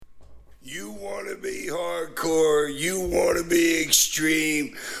to be hardcore, you want to be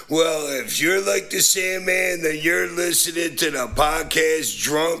extreme. Well, if you're like the Sandman, then you're listening to the podcast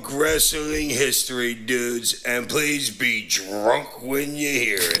Drunk Wrestling History, dudes. And please be drunk when you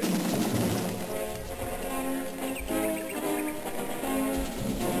hear it.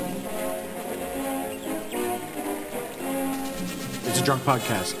 It's a drunk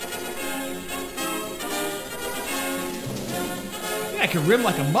podcast. I can rim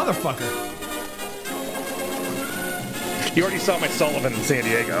like a motherfucker. You already saw my Sullivan in San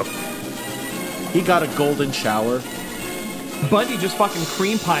Diego. He got a golden shower. Bundy just fucking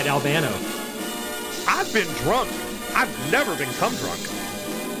cream pied Albano. I've been drunk. I've never been cum drunk.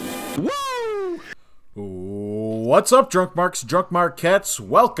 Woo! What's up, Drunk Marks, Drunk Marquettes?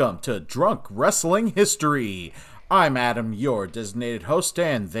 Welcome to Drunk Wrestling History. I'm Adam, your designated host,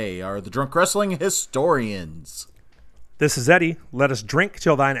 and they are the Drunk Wrestling Historians. This is Eddie. Let us drink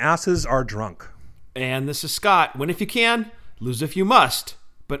till thine asses are drunk. And this is Scott. Win if you can, lose if you must,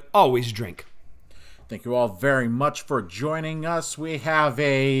 but always drink. Thank you all very much for joining us. We have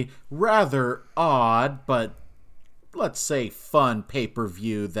a rather odd, but let's say fun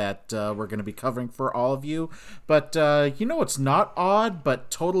pay-per-view that we're going to be covering for all of you. But you know what's not odd, but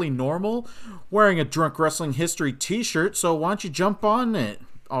totally normal? Wearing a Drunk Wrestling History t-shirt, so why don't you jump on it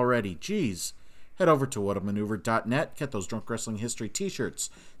already? Jeez. Head over to whatamaneuver.net, get those Drunk Wrestling History t-shirts,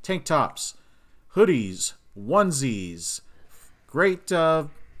 tank tops, hoodies, onesies, great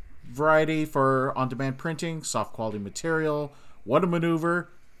variety for on-demand printing, soft quality material,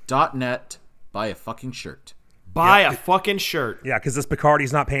 whatamaneuver.net, buy a fucking shirt. Buy a fucking shirt. Yeah, because this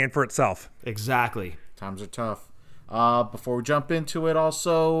Bacardi's not paying for itself. Exactly. Times are tough. Before we jump into it,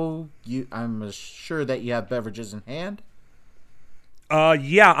 also, I'm sure that you have beverages in hand.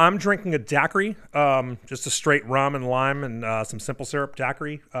 Yeah, I'm drinking a daiquiri, just a straight rum and lime and some simple syrup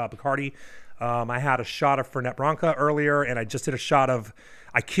daiquiri, Bacardi. I had a shot of Fernet Branca earlier, and I just did a shot of,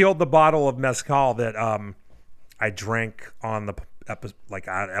 I killed the bottle of mezcal that I drank on the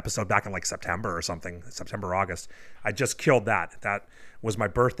episode back in like September or something, September, August. I just killed that. That was my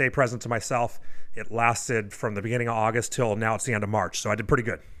birthday present to myself. It lasted from the beginning of August till now it's the end of March, so I did pretty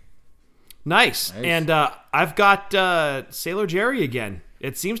good. Nice. And I've got Sailor Jerry again.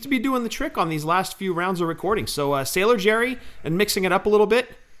 It seems to be doing the trick on these last few rounds of recording. So Sailor Jerry, and mixing it up a little bit,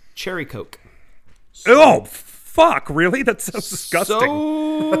 Cherry Coke. Oh, fuck, really? That's so disgusting.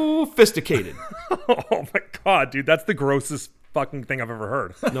 So sophisticated. Oh my god, dude, that's the grossest fucking thing I've ever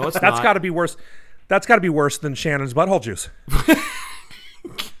heard. No, it's not. That's got to be worse. That's got to be worse than Shannon's butthole juice.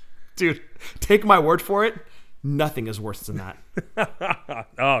 Dude, take my word for it. Nothing is worse than that.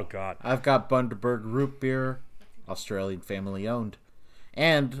 Oh, God. I've got Bundaberg root beer, Australian family owned.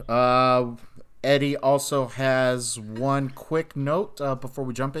 And Eddie also has one quick note before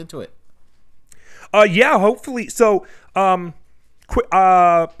we jump into it. Yeah, hopefully. So, part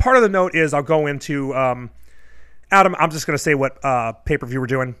of the note is I'll go into, Adam, I'm just going to say what pay-per-view we're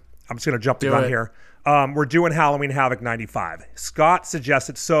doing. I'm just going to jump the gun here. We're doing Halloween Havoc 95. Scott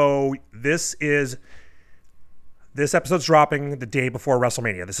suggested, so this episode's dropping the day before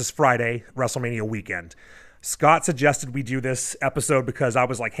WrestleMania. This is Friday, WrestleMania weekend. Scott suggested we do this episode because I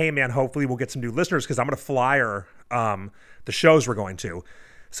was like, hey, man, hopefully we'll get some new listeners because I'm going to flyer the shows we're going to.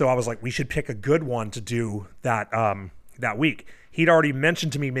 So I was like, we should pick a good one to do that week. He'd already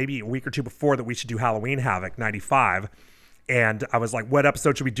mentioned to me maybe a week or two before that we should do Halloween Havoc 95. And I was like, what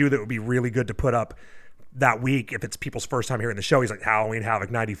episode should we do that would be really good to put up that week if it's people's first time hearing the show? He's like, Halloween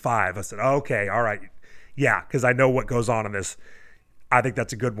Havoc 95. I said, okay, all right. Yeah, because I know what goes on in this. I think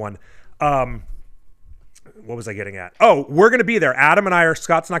that's a good one. What was I getting at? Oh, we're going to be there.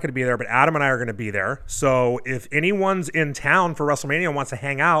 Scott's not going to be there, but Adam and I are going to be there. So if anyone's in town for WrestleMania and wants to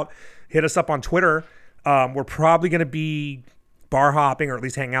hang out, hit us up on Twitter. We're probably going to be bar hopping or at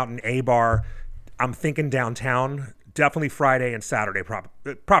least hang out in a bar. I'm thinking downtown. Definitely Friday and Saturday.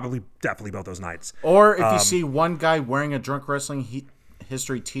 Definitely both those nights. Or if you see one guy wearing a Drunk Wrestling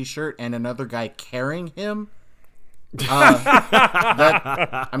History t-shirt and another guy carrying him,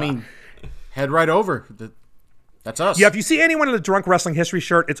 head right over. That's us. Yeah, if you see anyone in a Drunk Wrestling History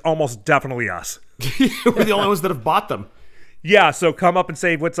shirt, it's almost definitely us. We're the only ones that have bought them. Yeah, so come up and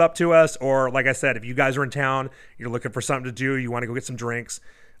say what's up to us. Or like I said, if you guys are in town, you're looking for something to do, you want to go get some drinks,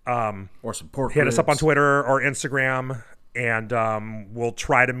 or some pork hit ribs. us up on Twitter or Instagram, and we'll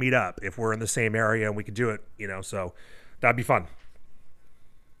try to meet up if we're in the same area and we can do it, so that'd be fun.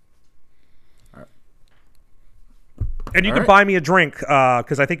 And you can buy me a drink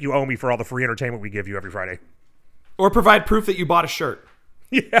because I think you owe me for all the free entertainment we give you every Friday. Or provide proof that you bought a shirt.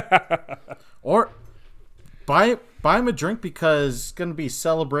 Yeah. Or buy him a drink because he's going to be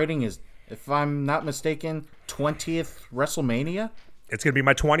celebrating his if I'm not mistaken, 20th WrestleMania. It's gonna be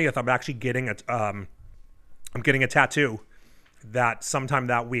my 20th. I'm actually getting a tattoo that sometime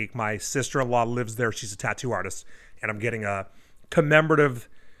that week. My sister-in-law lives there. She's a tattoo artist, and I'm getting a commemorative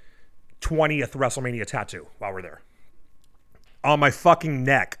 20th WrestleMania tattoo while we're there on my fucking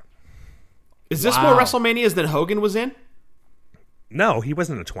neck. Is this more WrestleManias than Hogan was in? No, he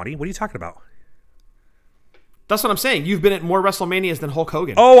wasn't a 20. What are you talking about? That's what I'm saying. You've been at more WrestleManias than Hulk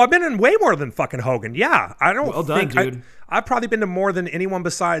Hogan. Oh, I've been in way more than fucking Hogan. Yeah, I don't Well done, think dude. I've probably been to more than anyone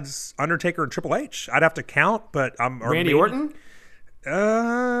besides Undertaker and Triple H. I'd have to count, but Randy Orton?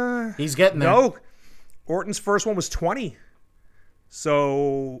 He's getting there. No, Orton's first one was 20.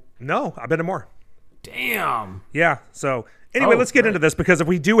 So no, I've been to more. Damn. Yeah. So anyway, let's get into this, because if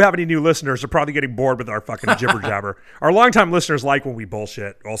we do have any new listeners, they're probably getting bored with our fucking jibber jabber. Our longtime listeners like when we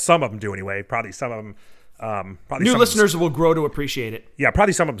bullshit. Well, some of them do anyway. Probably some of them. Probably New some listeners will grow to appreciate it. Yeah,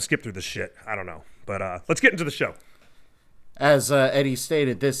 probably some of them skip through this shit. I don't know, but let's get into the show. As Eddie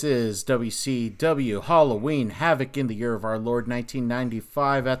stated, this is WCW Halloween Havoc in the year of our Lord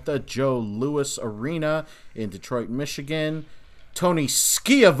 1995 at the Joe Louis Arena in Detroit, Michigan. Tony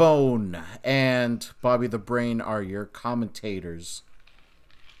Schiavone and Bobby the Brain are your commentators.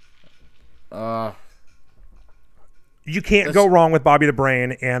 You can't go wrong with Bobby the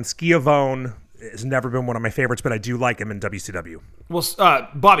Brain, and Schiavone has never been one of my favorites, but I do like him in WCW. Well,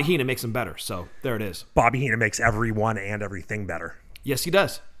 Bobby Heenan makes him better, so there it is. Bobby Heenan makes everyone and everything better. Yes, he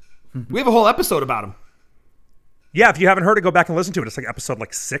does. We have a whole episode about him. Yeah, if you haven't heard it, go back and listen to it. It's like episode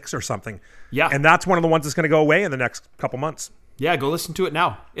 6 or something. Yeah. And that's one of the ones that's going to go away in the next couple months. Yeah, go listen to it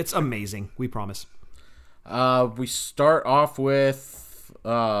now. It's amazing. We promise. We start off with,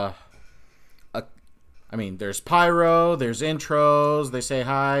 there's pyro, there's intros, they say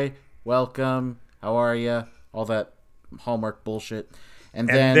hi, welcome, how are you, all that Hallmark bullshit. And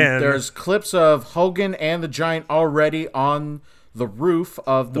then there's clips of Hogan and the Giant already on the roof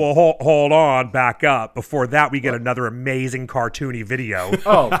of the... Well, hold on, back up. Before that, we get another amazing cartoony video.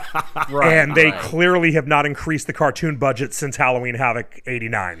 Oh, right. And they clearly have not increased the cartoon budget since Halloween Havoc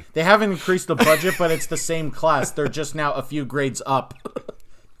 89. They haven't increased the budget, but it's the same class. They're just now a few grades up.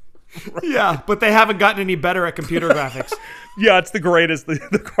 Yeah, but they haven't gotten any better at computer graphics. Yeah, it's the greatest.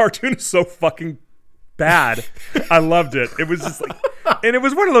 The cartoon is so fucking bad. I loved it. It was just like... And it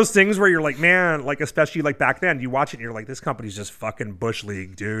was one of those things where you're like, man, like, especially like back then, you watch it and you're like, this company's just fucking Bush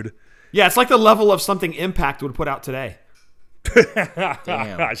League, dude. Yeah, it's like the level of something Impact would put out today.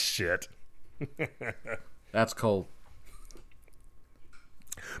 Damn. Shit. That's cold.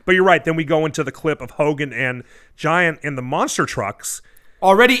 But you're right. Then we go into the clip of Hogan and Giant in the monster trucks.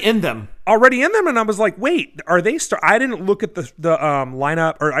 Already in them. And I was like, wait, are they I didn't look at the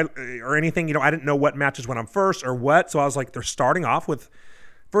lineup or anything. You know, I didn't know what matches went on first or what. So I was like, they're starting off with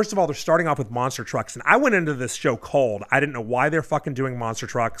monster trucks. And I went into this show cold. I didn't know why they're fucking doing monster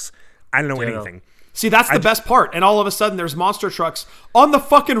trucks. I didn't know anything. See, that's the best part. And all of a sudden there's monster trucks on the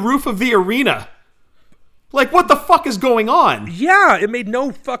fucking roof of the arena. Like, what the fuck is going on? Yeah, it made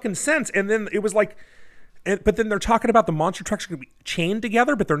no fucking sense. And then it was like... but then they're talking about the monster trucks are going to be chained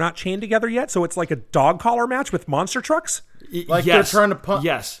together, but they're not chained together yet. So it's like a dog collar match with monster trucks. Like they're trying to punch.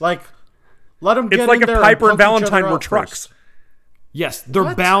 Yes. Like, let them get It's like in a there Piper and punch each Valentine other were out trucks. first. Yes,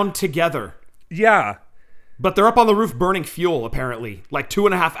 they're bound together. Yeah. But they're up on the roof burning fuel, apparently. Like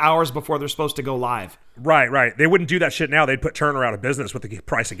 2.5 hours before they're supposed to go live. Right. They wouldn't do that shit now. They'd put Turner out of business with the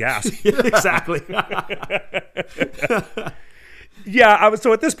price of gas. Exactly. Yeah,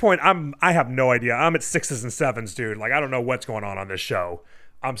 so at this point, I have no idea. I'm at 6s and 7s, dude. Like, I don't know what's going on this show.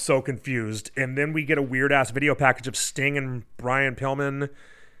 I'm so confused. And then we get a weird-ass video package of Sting and Brian Pillman,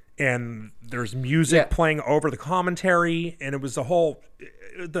 and there's music playing over the commentary, and it was the whole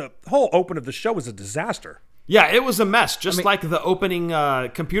open of the show was a disaster. Yeah, it was a mess, just like the opening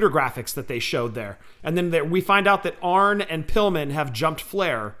computer graphics that they showed there. And then we find out that Arn and Pillman have jumped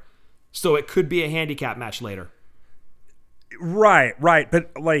Flair, so it could be a handicap match later. Right.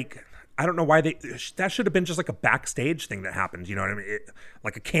 But, like, I don't know why that should have been just like a backstage thing that happened. You know what I mean?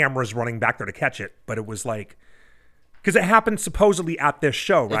 Like a camera's running back there to catch it. But it was like, because it happened supposedly at this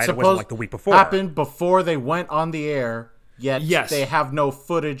show, right? It wasn't like the week before. Happened before they went on the air, yet they have no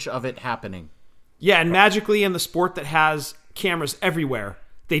footage of it happening. Yeah, and magically in the sport that has cameras everywhere,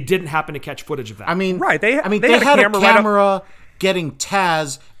 they didn't happen to catch footage of that. I mean, right. They had a camera getting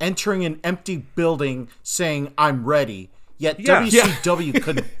Taz entering an empty building saying, "I'm ready." Yet WCW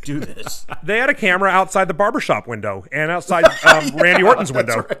couldn't do this. They had a camera outside the barbershop window and outside Randy Orton's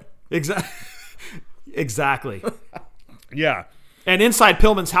window. Right. Exactly. Yeah. And inside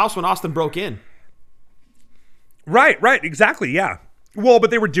Pillman's house when Austin broke in. Right. Exactly. Yeah. Well,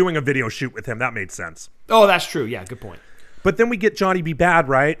 but they were doing a video shoot with him. That made sense. Oh, that's true. Yeah, good point. But then we get Johnny B. Bad,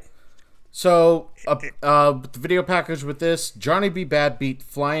 right? So, the video package with this, Johnny B. Bad beat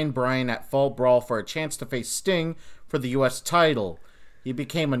Flying Brian at Fall Brawl for a chance to face Sting for the U.S. title. He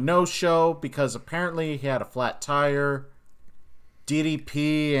became a no-show because apparently he had a flat tire,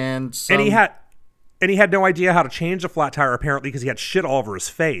 DDP, and he had no idea how to change a flat tire, apparently, because he had shit all over his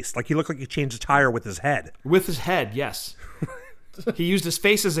face. Like, he looked like he changed a tire with his head. With his head, yes. He used his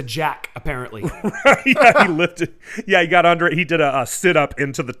face as a jack, apparently. Yeah, he lifted. Yeah, he got under it. He did a sit-up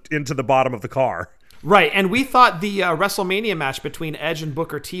into the bottom of the car. Right, and we thought the WrestleMania match between Edge and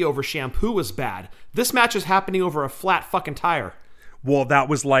Booker T over shampoo was bad. This match is happening over a flat fucking tire. Well, that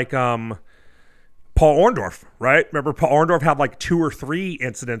was like Paul Orndorff, right? Remember, Paul Orndorff had like 2 or 3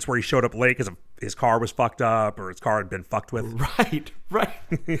 incidents where he showed up late because his car was fucked up or his car had been fucked with. Right.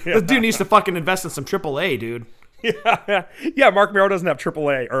 Yeah. The dude needs to fucking invest in some AAA, dude. Yeah, Mark Mero doesn't have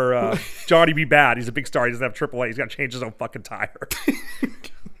AAA, or Johnny B. Bad. He's a big star. He doesn't have AAA. He's got to change his own fucking tire.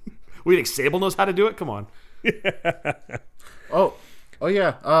 We think Sable knows how to do it? Come on. Oh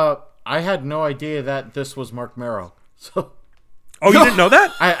yeah. I had no idea that this was Mark Mero. So. Oh, you didn't know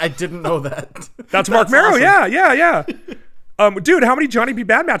that? I didn't know that. That's Mark Mero. Awesome. Yeah. Dude, how many Johnny B.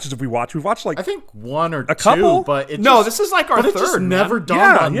 Bad matches have we watched? We've watched like I think 1 or 2, couple? but this is like our third. It just man. never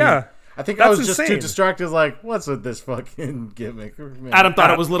dawned on me. I think That's I was just insane. too distracted. Like, what's with this fucking gimmick? Man. Adam thought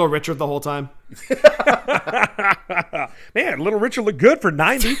it was Little Richard the whole time. Man, Little Richard looked good for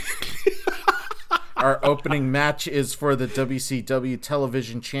 90. Our opening match is for the WCW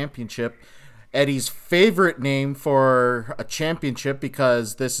Television Championship. Eddie's favorite name for a championship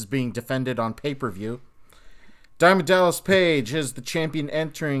because this is being defended on pay-per-view. Diamond Dallas Page is the champion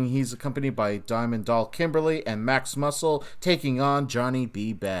entering. He's accompanied by Diamond Doll Kimberly and Max Muscle taking on Johnny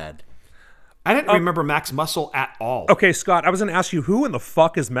B. Bad. I didn't remember Max Muscle at all. Okay, Scott, I was going to ask you, who in the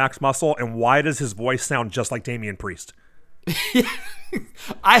fuck is Max Muscle and why does his voice sound just like Damian Priest? And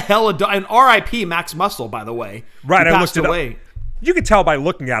R.I.P. Max Muscle, by the way. Right, he I passed looked it away. up. You could tell by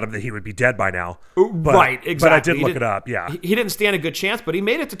looking at him that he would be dead by now. Right, exactly. But I did look it up, yeah. He didn't stand a good chance, but he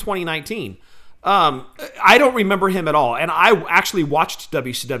made it to 2019. I don't remember him at all. And I actually watched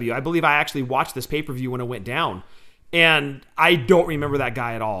WCW. I believe I actually watched this pay-per-view when it went down. And I don't remember that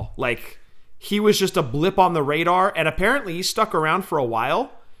guy at all. Like, he was just a blip on the radar. And apparently he stuck around for a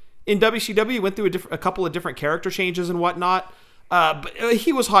while. In WCW, he went through a couple of different character changes and whatnot. But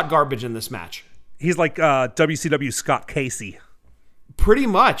he was hot garbage in this match. He's like WCW Scott Casey. Pretty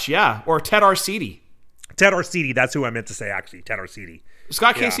much, yeah. Or Ted Arcidi. Ted Arcidi, that's who I meant to say, actually. Ted Arcidi.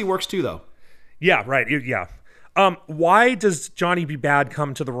 Scott Casey works too, though. Yeah, right. Yeah. Why does Johnny B. Bad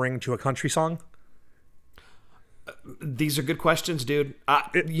come to the ring to a country song? These are good questions, dude.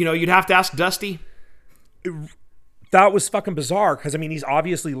 You'd have to ask Dusty. That was fucking bizarre because, I mean, he's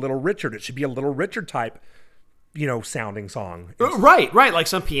obviously Little Richard. It should be a Little Richard type, sounding song. Right. Like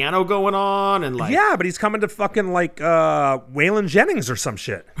some piano going on and like... Yeah, but he's coming to fucking like Waylon Jennings or some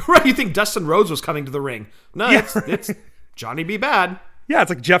shit. Right, you think Dustin Rhodes was coming to the ring. No, it's Johnny B. Bad. Yeah, it's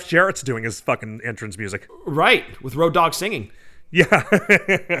like Jeff Jarrett's doing his fucking entrance music. Right, with Road Dogg singing.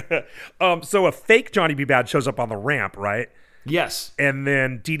 Yeah. So a fake Johnny B. Bad shows up on the ramp, right? Yes. And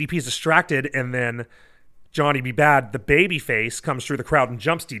then DDP's distracted, and then Johnny B. Bad, the baby face, comes through the crowd and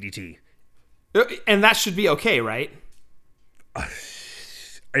jumps DDT. And that should be okay, right?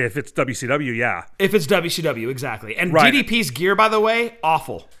 If it's WCW, yeah. If it's WCW, exactly. And right. DDP's gear, by the way,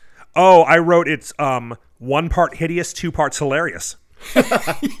 awful. Oh, I wrote it's 1 part hideous, 2 parts hilarious.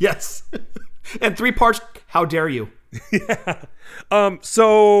 Yes. And 3 parts, how dare you? Yeah.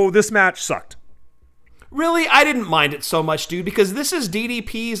 So this match sucked. Really? I didn't mind it so much, dude, because this is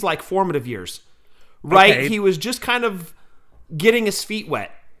DDP's like formative years. Right? Okay. He was just kind of getting his feet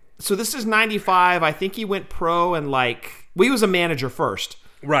wet. So this is 95. I think he went pro and he was a manager first.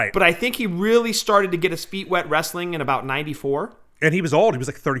 Right. But I think he really started to get his feet wet wrestling in about 94. And he was old. He was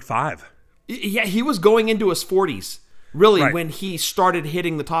like 35. Yeah, he was going into his 40s, really, Right. when he started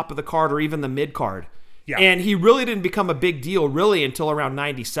hitting the top of the card or even the mid card. Yeah. And he really didn't become a big deal really until around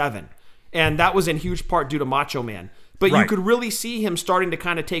 97. And that was in huge part due to Macho Man. But you Right. could really see him starting to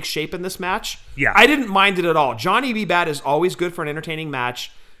kind of take shape in this match. Yeah. I didn't mind it at all. Johnny B. Bad is always good for an entertaining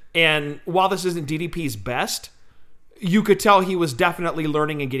match. And while this isn't DDP's best, you could tell he was definitely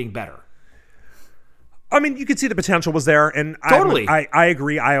learning and getting better. I mean, you could see the potential was there, and Totally. I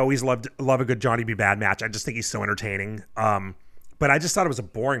agree. I always love a good Johnny B. Bad match. I just think he's so entertaining. But I just thought it was a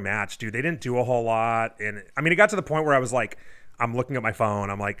boring match, dude. They didn't do a whole lot, and I mean, it got to the point where I was like, I'm looking at my phone,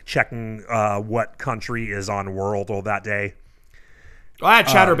 I'm like checking what country is on World that day, I had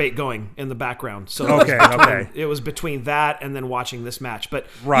Chatterbait going in the background, so Okay. it was between that and then watching this match. But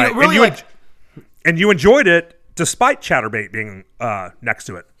Right. you know, really, And you enjoyed it despite Chatterbait being next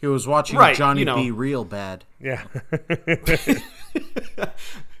to it. He was watching Right, Johnny you know. be real bad. Yeah.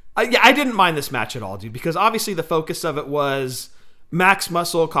 I didn't mind this match at all, dude, because obviously the focus of it was Max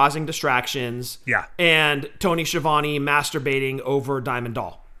Muscle causing distractions, Yeah. and Tony Schiavone masturbating over Diamond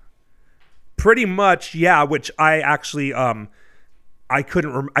Doll. Pretty much, yeah, which I actually I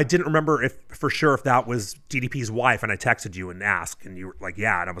didn't remember if for sure if that was DDP's wife, and I texted you and asked, and you were like,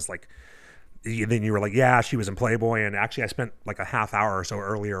 yeah, and I was like, then you were like, yeah, she was in Playboy, and actually I spent like a half hour or so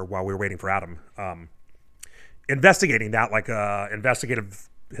earlier while we were waiting for Adam investigating that like a investigative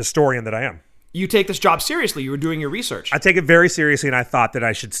historian that I am. You take this job seriously. You were doing your research. I take it very seriously, and I thought that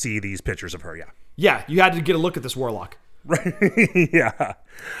I should see these pictures of her, yeah. Yeah, you had to get a look at this Warlock. Right. Yeah.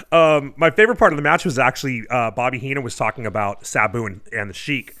 My favorite part of the match was actually Bobby Heenan was talking about Sabu and the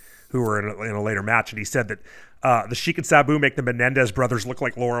Sheik, who were in a later match, and he said that the Sheik and Sabu make the Menendez brothers look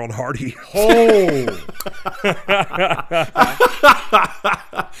like Laurel and Hardy. Oh,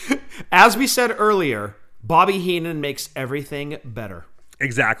 As we said earlier, Bobby Heenan makes everything better.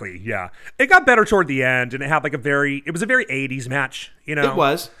 Exactly. Yeah. It got better toward the end, and it had like it was a very 80s match, you know. It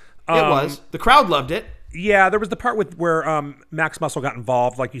was. The crowd loved it. Yeah, there was the part where Max Muscle got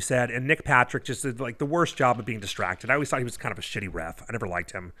involved, like you said, and Nick Patrick just did like the worst job of being distracted. I always thought he was kind of a shitty ref. I never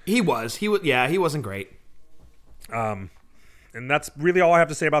liked him. He was. Yeah, he wasn't great. And that's really all I have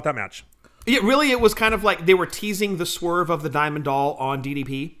to say about that match. It was kind of like they were teasing the swerve of the Diamond Doll on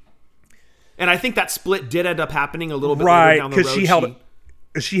DDP. And I think that split did end up happening a little bit later down the road.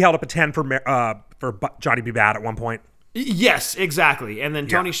 Because she held up a 10 for Johnny B. Bad at one point. Yes, exactly. And then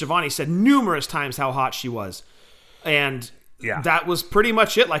Tony Schiavone said numerous times how hot she was. And that was pretty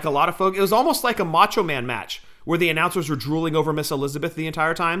much it. Like a lot of folks, it was almost like a Macho Man match where the announcers were drooling over Miss Elizabeth the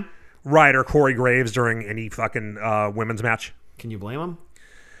entire time. Right, or Corey Graves during any fucking women's match. Can you blame him?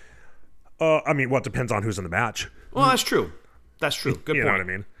 I mean, well, it depends on who's in the match. Well, that's true. That's true. Good point. You know what I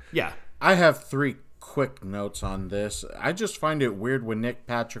mean? Yeah. I have 3 quick notes on this. I just find it weird when Nick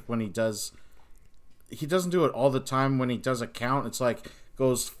Patrick, when he doesn't do it all the time. When he does a count, it's like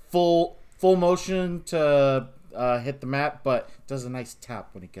goes full motion to hit the mat, but does a nice tap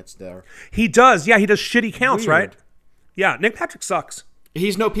when he gets there. He does. Yeah, he does shitty counts, Weird. right? Yeah, Nick Patrick sucks.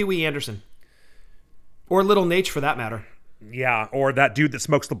 He's no Pee Wee Anderson. Or Little Nate for that matter. Yeah, or that dude that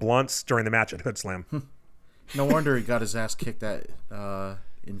smokes the blunts during the match at Hood Slam. No wonder he got his ass kicked at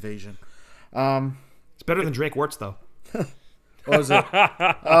Invasion. It's better than Drake Wirtz, though. What was it?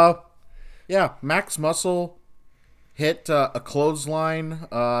 Yeah, Max Muscle hit a clothesline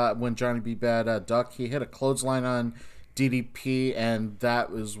when Johnny B. Bad ducked. He hit a clothesline on DDP, and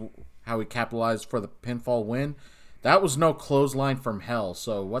that was how he capitalized for the pinfall win. That was no clothesline from hell,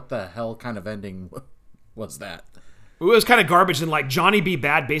 so what the hell kind of ending was that? It was kind of garbage, and like Johnny B.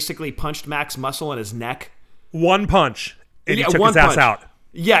 Bad basically punched Max Muscle in his neck. One punch, and he took one his ass punch. out.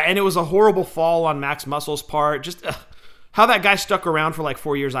 Yeah, and it was a horrible fall on Max Muscle's part. Just how that guy stuck around for like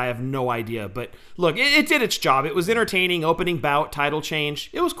 4 years, I have no idea. But look, it did its job. It was entertaining. Opening bout, title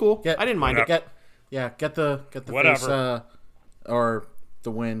change. It was cool. I didn't mind it. Get the Whatever. face or the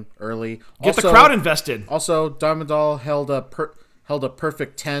win early. Get the crowd invested. Also, Diamond Doll held a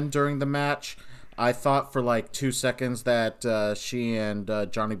perfect 10 during the match. I thought for like 2 seconds that she and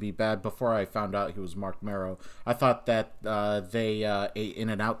Johnny B. Bad, before I found out he was Mark Merrow, I thought that they ate In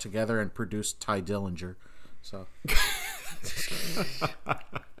and Out together and produced Ty Dillinger. So,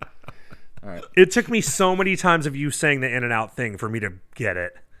 all right. It took me so many times of you saying the In and Out thing for me to get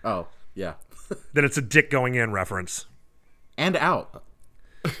it. Oh yeah, That it's a dick going in reference. and out,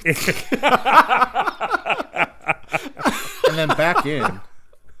 and then back in,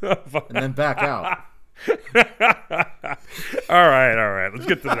 and then back out. All right. Let's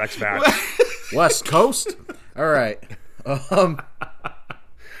get to the next match. West Coast. All right.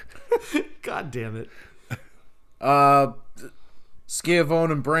 God damn it.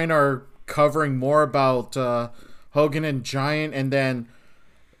 Schiavone and Brain are covering more about Hogan and Giant, and then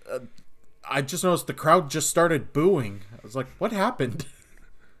I just noticed the crowd just started booing. I was like, what happened?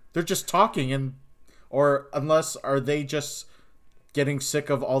 They're just talking, or are they just getting sick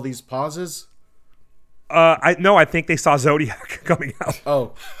of all these pauses? I think they saw Zodiac coming out.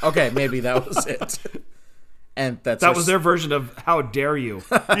 Oh, okay, maybe that was it. And That was their version of "How dare you?"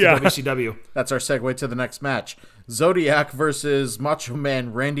 Yeah. WCW. That's our segue to the next match. Zodiac versus Macho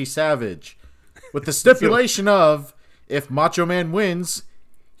Man Randy Savage. With the stipulation of, if Macho Man wins,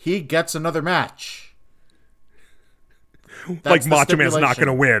 he gets another match. Like Macho Man's not going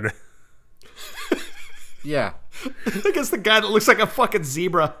to win. Yeah. Against the guy that looks like a fucking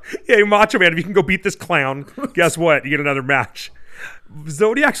zebra. Hey, Macho Man, if you can go beat this clown, guess what? You get another match.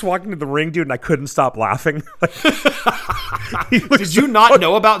 Zodiac's walking to the ring, dude, and I couldn't stop laughing. Did you not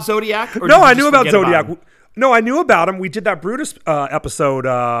know about Zodiac? Or No, did you I just knew about forget Zodiac. him? No, I knew about him. We did that Brutus episode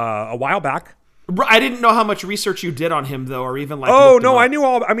a while back. I didn't know how much research you did on him, though, or even like. Oh, looked him no, up. I knew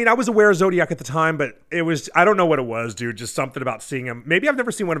all. I mean, I was aware of Zodiac at the time, but it was, I don't know what it was, dude. Just something about seeing him. Maybe I've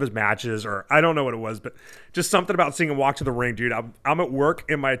never seen one of his matches, or I don't know what it was, but just something about seeing him walk to the ring, dude. I'm at work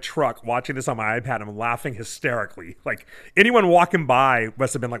in my truck watching this on my iPad. I'm laughing hysterically. Like, anyone walking by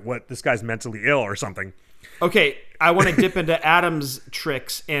must have been like, what, this guy's mentally ill or something. Okay, I want to dip into Adam's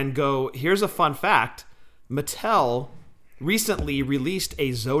tricks and go, here's a fun fact. Mattel recently released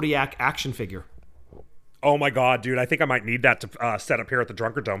a Zodiac action figure. Oh my God, dude. I think I might need that to set up here at the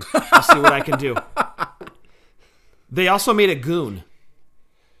Drunkerdome. I'll see what I can do. They also made a Goon.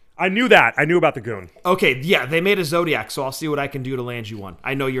 I knew that. I knew about the Goon. Okay, yeah, they made a Zodiac, so I'll see what I can do to land you one.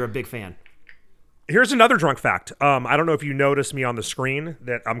 I know you're a big fan. Here's another drunk fact. I don't know if you noticed me on the screen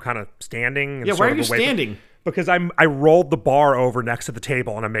that I'm kind of standing. And Yeah, why sort are you of away from- standing? Because I rolled the bar over next to the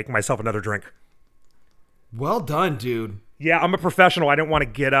table and I'm making myself another drink. Well done, dude. Yeah, I'm a professional. I didn't want to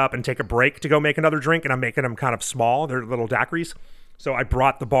get up and take a break to go make another drink, and I'm making them kind of small. They're little daiquiris. So I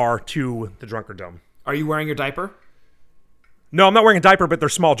brought the bar to the Drunkerdome. Are you wearing your diaper? No, I'm not wearing a diaper, but they're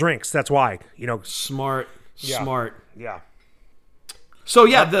small drinks. That's why. Smart. Smart. Yeah. So,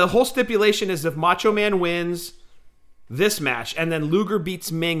 yeah, the whole stipulation is if Macho Man wins this match and then Luger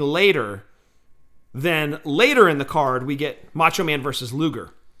beats Ming later, then later in the card, we get Macho Man versus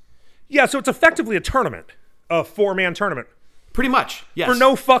Luger. Yeah, so it's effectively a tournament, a 4-man tournament. Pretty much, yes. For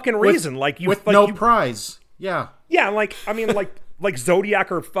no fucking reason. With no prize. Yeah. Yeah, like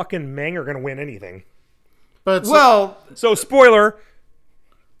Zodiac or fucking Meng are going to win anything. But So, spoiler.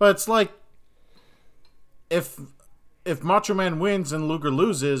 but it's like if Macho Man wins and Luger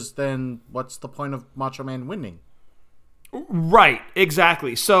loses, then what's the point of Macho Man winning? Right,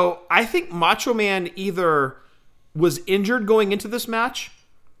 exactly. So I think Macho Man either was injured going into this match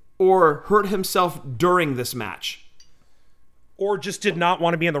or hurt himself during this match. Or just did not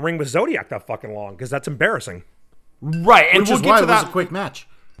want to be in the ring with Zodiac that fucking long, because that's embarrassing. Right, and Which we'll is get why to it was that. a quick match.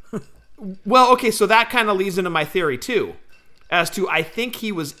 Well, okay, so that kind of leads into my theory too, as to I think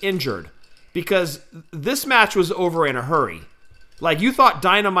he was injured because this match was over in a hurry. Like, you thought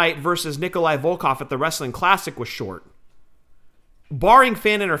Dynamite versus Nikolai Volkov at the Wrestling Classic was short. Barring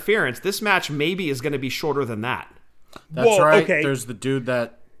fan interference, this match maybe is going to be shorter than that. That's Whoa, right. okay. There's the dude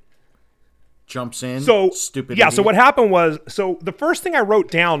that jumps in. So, stupid. yeah, idiot. so what happened was, so the first thing I wrote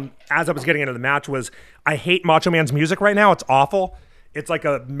down as I was getting into the match was, I hate Macho Man's music right now. It's awful. It's like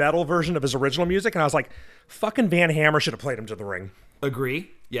a metal version of his original music. And I was like, fucking Van Hammer should have played him to the ring.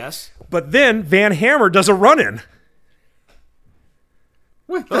 Agree? Yes. But then Van Hammer does a run-in.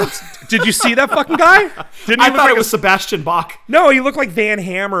 Wait, that's, Did you see that fucking guy? Didn't he I look thought like it was Sebastian Bach. No, he looked like Van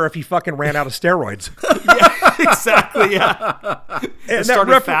Hammer if he fucking ran out of steroids. Exactly, yeah. And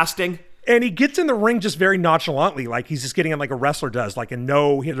Started that fasting. And he gets in the ring just very nonchalantly, like he's just getting in like a wrestler does, like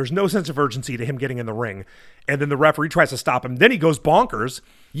there's no sense of urgency to him getting in the ring. And then the referee tries to stop him. Then he goes bonkers,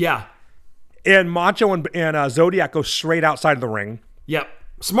 Yeah. and Macho and Zodiac go straight outside of the ring. Yep.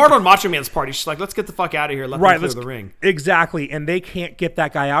 Smart on Macho Man's part. He's just like, let's get the fuck out of here. Let them clear the ring. Exactly, and they can't get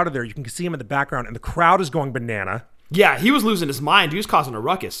that guy out of there. You can see him in the background, and the crowd is going banana. Yeah, he was losing his mind. He was causing a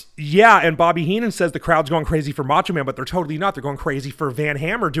ruckus. Yeah, and Bobby Heenan says the crowd's going crazy for Macho Man, but they're totally not. They're going crazy for Van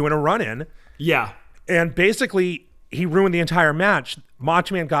Hammer doing a run-in. Yeah. And basically, he ruined the entire match.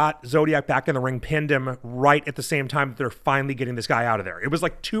 Macho Man got Zodiac back in the ring, pinned him right at the same time that they're finally getting this guy out of there. It was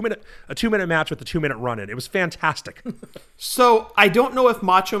like a 2-minute match with a 2-minute run-in. It was fantastic. So I don't know if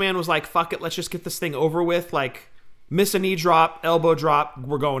Macho Man was like, fuck it, let's just get this thing over with. Like, miss a knee drop, elbow drop,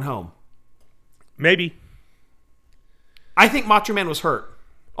 we're going home. Maybe. I think Macho Man was hurt,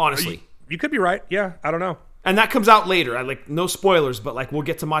 honestly. You could be right. Yeah, I don't know. And that comes out later. I like no spoilers, but like we'll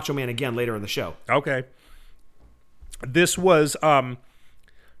get to Macho Man again later in the show. Okay. This was,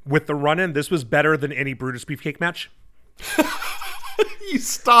 with the run-in, this was better than any Brutus Beefcake match. You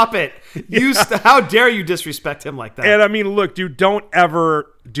stop it. How dare you disrespect him like that? And I mean, look, dude, don't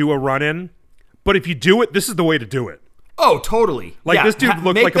ever do a run-in. But if you do it, this is the way to do it. Oh, totally. Like, Yeah, this dude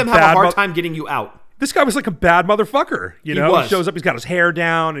looked make like a them have bad a hard mo- time getting you out. This guy was like a bad motherfucker, you know? was. He shows up, he's got his hair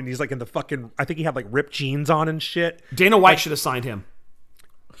down, and he's like in the fucking, I think he had like ripped jeans on and shit. Dana White should have signed him.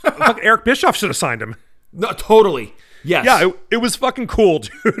 Fucking Eric Bischoff should have signed him. No, totally. Yes. Yeah, it was fucking cool,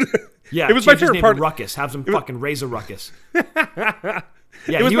 dude. Yeah, it was my change his favorite name part. to Ruckus. Have him fucking raise a ruckus. It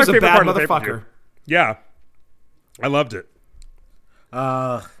Yeah, was he my was a favorite bad part of the motherfucker. pay-per-view. Yeah. I loved it.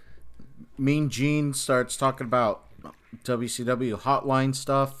 Mean Gene starts talking about WCW hotline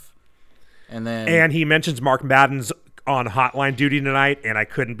stuff, and he mentions Mark Madden's on hotline duty tonight, and I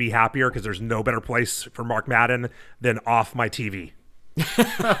couldn't be happier because there's no better place for Mark Madden than off my TV.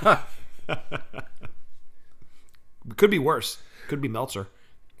 Could be worse. Could be Meltzer.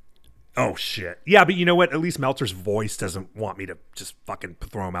 Oh, shit. Yeah, but you know what? At least Meltzer's voice doesn't want me to just fucking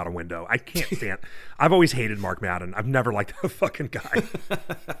throw him out a window. I can't stand... I've always hated Mark Madden. I've never liked the fucking guy.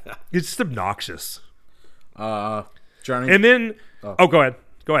 It's just obnoxious. Johnny. And then... Oh, go ahead.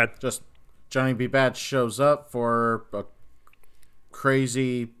 Go ahead. Just Johnny B. Bad shows up for a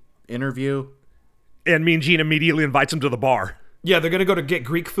crazy interview. And Mean Gene immediately invites him to the bar. Yeah, they're going to go to get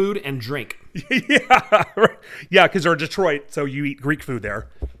Greek food and drink. Yeah. Yeah, because they're in Detroit, so you eat Greek food there.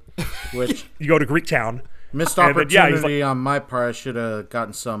 Which you go to Greek town. Missed opportunity on my part. I should have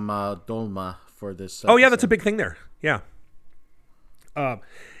gotten some dolma for this. Oh yeah, that's a big thing there. Yeah.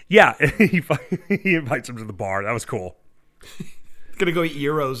 Yeah, he invites him to the bar. That was cool. Gonna go eat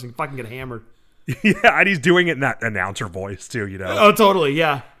gyros and fucking get hammered. Yeah, and he's doing it in that announcer voice too. You know. Oh, totally.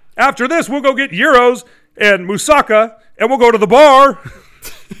 Yeah. After this, we'll go get gyros and moussaka, and we'll go to the bar.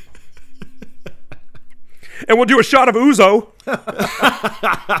 And we'll do a shot of ouzo.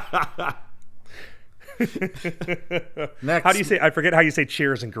 Next. How do you say? I forget how you say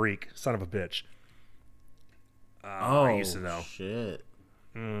cheers in Greek. Son of a bitch. I used to know. Shit.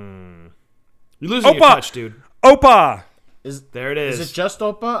 You're losing your touch, dude. Opa. There it is. Is it just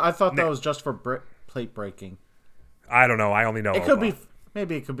Opa? I thought that was just for plate breaking. I don't know. I only know. It could be.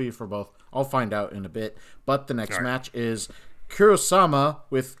 Maybe it could be for both. I'll find out in a bit. But the next match is Kurosama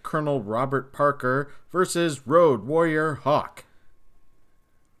with Colonel Robert Parker versus Road Warrior Hawk.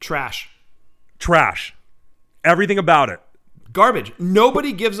 Trash. Everything about it. Garbage.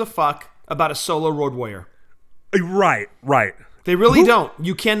 Nobody gives a fuck about a solo Road Warrior. Right. They really don't.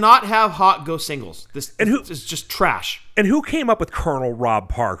 You cannot have Hawk go singles. This is just trash. And who came up with Colonel Rob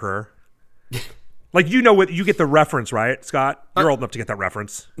Parker? Like, you know what? You get the reference, right, Scott? You're old enough to get that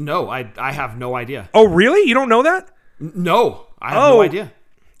reference. No, I have no idea. Oh, really? You don't know that? No, I have no idea.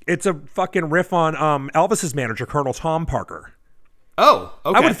 It's a fucking riff on Elvis's manager, Colonel Tom Parker. Oh,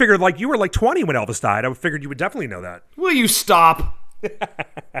 okay. I would have figured, like, you were like 20 when Elvis died. I would have figured you would definitely know that. Will you stop?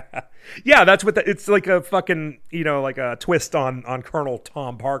 Yeah, that's what it's like, a fucking, like a twist on Colonel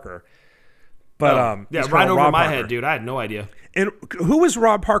Tom Parker. But yeah, right over my head, dude. I had no idea. And who was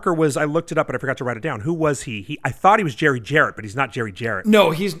Rob Parker? I looked it up, but I forgot to write it down. Who was he? I thought he was Jerry Jarrett, but he's not Jerry Jarrett.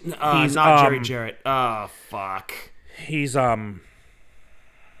 No, he's not Jerry Jarrett. Oh, fuck. He's Oh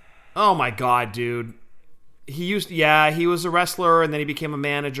my god, dude. He was a wrestler and then he became a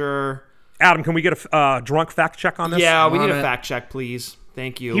manager. Adam, can we get a drunk fact check on this? Yeah, we need a fact check, please.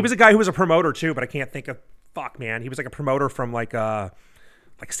 Thank you. He was a guy who was a promoter too, but I can't think of. Fuck, man. He was like a promoter from like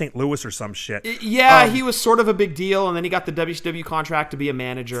St. Louis or some shit. Yeah, he was sort of a big deal, and then he got the WCW contract to be a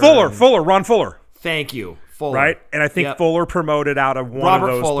manager. Ron Fuller. Thank you, Fuller. Right? And I think Fuller promoted out of one of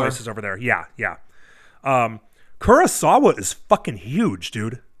those places over there. Yeah. Kurosawa is fucking huge,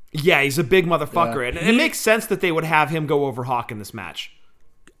 dude. Yeah, he's a big motherfucker. And it makes sense that they would have him go over Hawk in this match.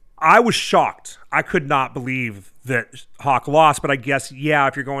 I was shocked. I could not believe that Hawk lost, but I guess,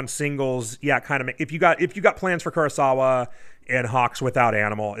 if you're going singles, kind of if you got plans for Kurosawa and Hawk's without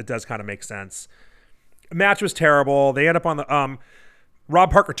Animal, it does kind of make sense. The match was terrible. They end up on the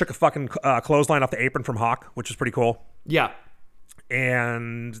Rob Parker took a fucking clothesline off the apron from Hawk, which was pretty cool. Yeah.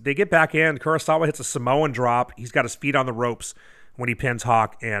 And they get back in. Kurosawa hits a Samoan drop. He's got his feet on the ropes when he pins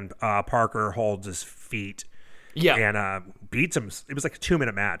Hawk, and Parker holds his feet. Yeah. And beats him. It was like a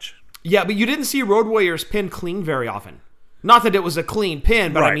 2-minute match. Yeah, but you didn't see Road Warriors pin clean very often. Not that it was a clean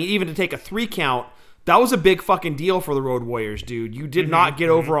pin, but I mean, even to take a 3 count, that was a big fucking deal for the Road Warriors, dude. You did not get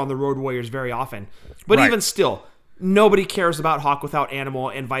over on the Road Warriors very often. But even still, nobody cares about Hawk without Animal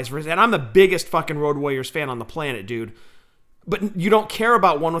and vice versa. And I'm the biggest fucking Road Warriors fan on the planet, dude. But you don't care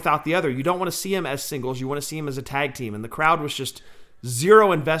about one without the other. You don't want to see him as singles. You want to see him as a tag team. And the crowd was just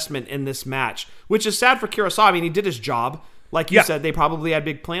zero investment in this match, which is sad for Kurosawa. I mean, he did his job. Like you said, they probably had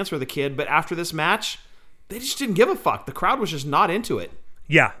big plans for the kid. But after this match, they just didn't give a fuck. The crowd was just not into it.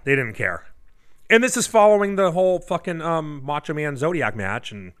 Yeah, they didn't care. And this is following the whole fucking Macho Man Zodiac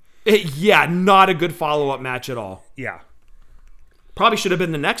match. And not a good follow-up match at all. Yeah. Probably should have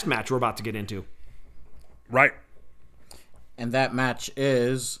been the next match we're about to get into. Right. And that match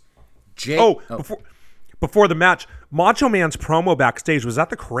is Before the match, Macho Man's promo backstage, was that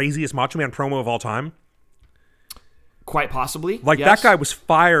the craziest Macho Man promo of all time? Quite possibly. Like, that guy was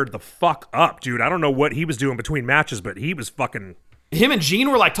fired the fuck up, dude. I don't know what he was doing between matches, but he was fucking Him and Gene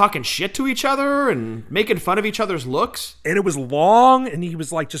were like talking shit to each other and making fun of each other's looks. And it was long, and he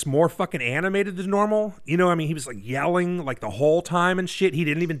was like just more fucking animated than normal. You know, I mean, he was like yelling like the whole time and shit. He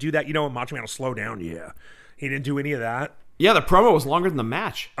didn't even do that. You know, when Macho Man will slow down. Yeah. He didn't do any of that. Yeah, the promo was longer than the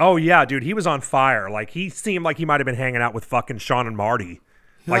match. Oh, yeah, dude. He was on fire. Like, he seemed like he might have been hanging out with fucking Sean and Marty.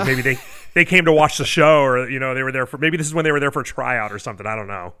 Like, maybe they came to watch the show, or, you know, they were there for, maybe this is when they were there for a tryout or something. I don't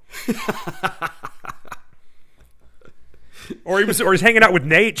know. Or he's hanging out with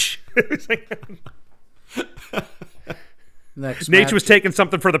Nate. Next Nate match. was taking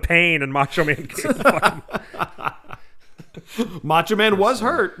something for the pain, and Macho Man came fucking... Macho Man was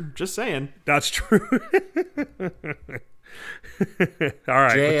hurt. Just saying. That's true. All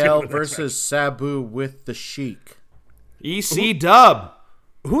right. JL versus Sabu with the Sheik. EC Dub.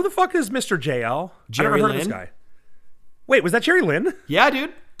 Who the fuck is Mr. JL? Jerry I never heard of Lynn? this guy. Wait, was that Jerry Lynn? Yeah,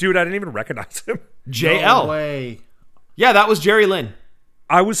 dude. Dude, I didn't even recognize him. JL. No way. Yeah, that was Jerry Lynn.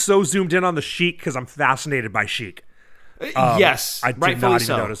 I was so zoomed in on the Sheik because I'm fascinated by Sheik. Yes, I did rightfully not even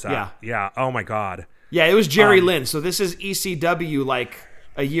so. notice that. Yeah. Oh my god. Yeah, it was Jerry Lynn. So this is ECW like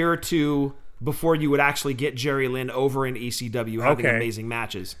a year or two before you would actually get Jerry Lynn over in ECW having Okay. amazing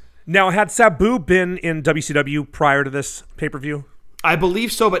matches. Now, had Sabu been in WCW prior to this pay-per-view? I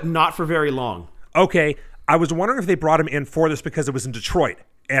believe so, but not for very long. Okay. I was wondering if they brought him in for this because it was in Detroit.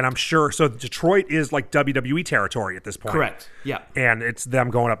 And I'm sure, so Detroit is like WWE territory at this point. Correct. Yeah. And it's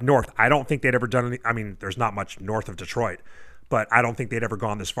them going up north. I don't think they'd ever done any, I mean, there's not much north of Detroit, but I don't think they'd ever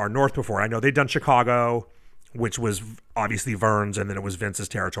gone this far north before. I know they'd done Chicago, which was obviously Vern's, and then it was Vince's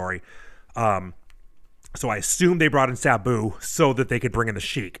territory. So I assume they brought in Sabu so that they could bring in the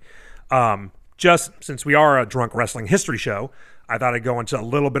Sheik. Just since we are a drunk wrestling history show, I thought I'd go into a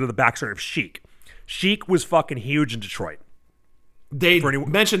little bit of the backstory of Sheik. Sheik was fucking huge in Detroit. They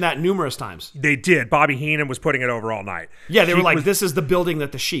mentioned that numerous times. They did. Bobby Heenan was putting it over all night. Yeah, they were Sheik like, was- this is the building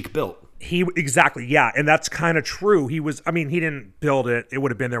that the Sheik built. Exactly, yeah, and that's kind of true. He didn't build it. It would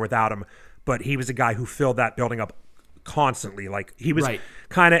have been there without him, but he was a guy who filled that building up constantly. Like, he was Right.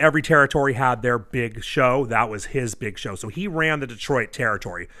 kind of every territory had their big show. That was his big show. So he ran the Detroit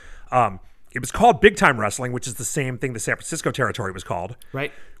territory. It was called Big Time Wrestling, which is the same thing the San Francisco territory was called.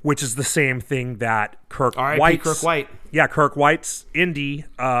 Right. Which is the same thing that Kirk R.I.P. White's... Kirk White. Yeah, Kirk White's indie,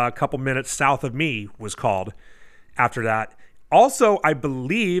 a couple minutes south of me, was called after that. Also, I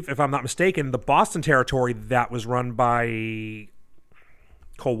believe, if I'm not mistaken, the Boston territory that was run by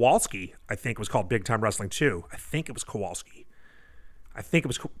Kowalski, I think was called Big Time Wrestling too. I think it was Kowalski. I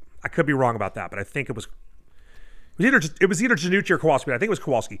could be wrong about that, but I think it was either Janucci or Kowalski, but I think it was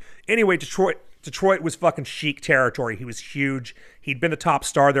Kowalski. Anyway, Detroit was fucking Sheik territory. He was huge. He'd been the top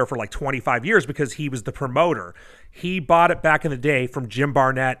star there for like 25 years because he was the promoter. He bought it back in the day from Jim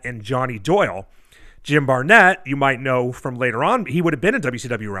Barnett and Johnny Doyle. Jim Barnett, you might know from later on, he would have been in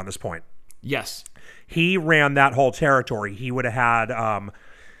WCW around this point. Yes. He ran that whole territory. He would have had,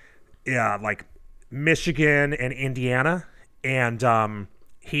 like Michigan and Indiana, and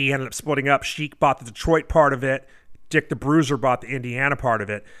he ended up splitting up. Sheik bought the Detroit part of it. Dick the Bruiser bought the Indiana part of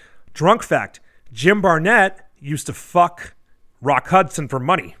it. Drunk fact, Jim Barnett used to fuck Rock Hudson for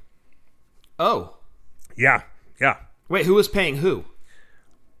money. Oh. Yeah. Wait, who was paying who?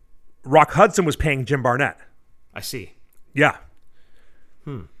 Rock Hudson was paying Jim Barnett. I see. Yeah.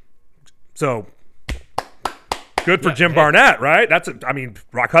 So, good for Yeah, Jim hey. Barnett, right?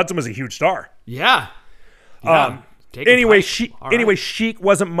 Rock Hudson was a huge star. Yeah. Take a Anyway, pipe. All right. Sheik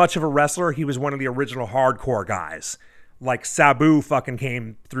wasn't much of a wrestler. He was one of the original hardcore guys. Like, Sabu fucking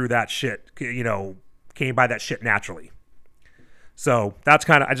came through that shit, came by that shit naturally. So that's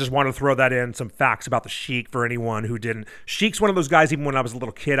kind of, I just wanted to throw that in, some facts about the Sheik for anyone who didn't. Sheik's one of those guys, even when I was a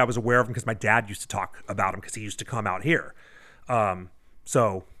little kid, I was aware of him because my dad used to talk about him because he used to come out here.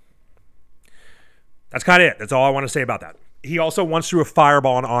 So that's kind of it. That's all I want to say about that. He also once threw a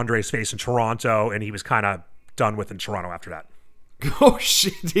fireball in Andre's face in Toronto, and he was kind of done with in Toronto after that. Oh,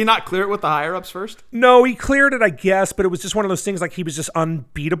 shit. Did he not clear it with the higher-ups first? No, he cleared it, I guess, but it was just one of those things like he was just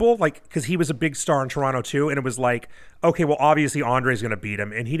unbeatable, like, because he was a big star in Toronto too, and it was like, okay, well, obviously Andre's going to beat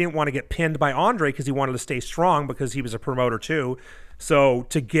him, and he didn't want to get pinned by Andre because he wanted to stay strong because he was a promoter too. So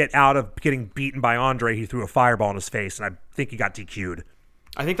to get out of getting beaten by Andre, he threw a fireball in his face, and I think he got DQ'd.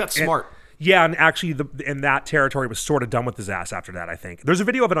 I think that's smart. Yeah, and actually, in that territory was sort of done with his ass after that, I think. There's a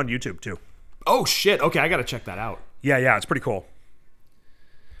video of it on YouTube too. Oh, shit. Okay, I got to check that out. Yeah, it's pretty cool.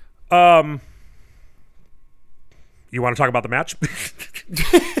 You want to talk about the match?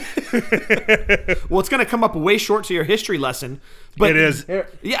 Well, it's going to come up way short to your history lesson. But It is.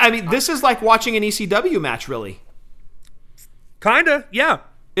 Yeah, I mean, this is like watching an ECW match, really. Kinda, yeah.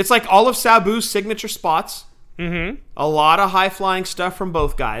 It's like all of Sabu's signature spots Mm-hmm. A lot of high-flying stuff from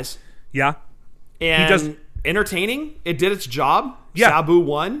both guys. Yeah. And entertaining. It did its job. Yeah. Sabu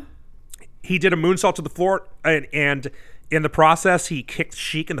won. He did a moonsault to the floor, and in the process, he kicked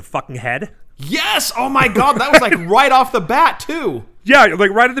Sheik in the fucking head. Yes! Oh my God, that was like right off the bat, too. Yeah, like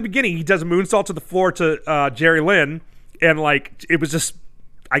right at the beginning, he does a moonsault to the floor to Jerry Lynn, and like it was just,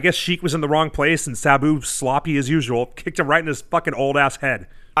 I guess Sheik was in the wrong place, and Sabu, sloppy as usual, kicked him right in his fucking old-ass head.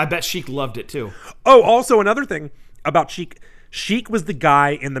 I bet Sheik loved it, too. Oh, also another thing about Sheik. Sheik was the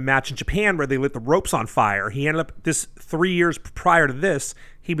guy in the match in Japan where they lit the ropes on fire. He ended up, 3 years prior to this,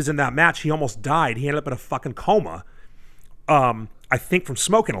 he was in that match. He almost died. He ended up in a fucking coma. I think from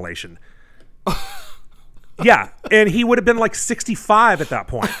smoke inhalation. Yeah, and he would have been like 65 at that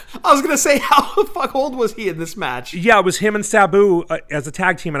point. I was going to say, how the fuck old was he in this match? Yeah, it was him and Sabu as a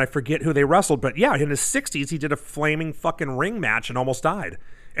tag team, and I forget who they wrestled. But yeah, in his 60s, he did a flaming fucking ring match and almost died.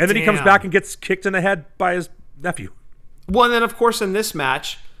 And then he comes back and gets kicked in the head by his nephew. Well, and then, of course, in this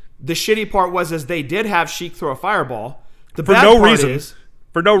match, the shitty part was they did have Sheik throw a fireball. The For bad no part reason. is...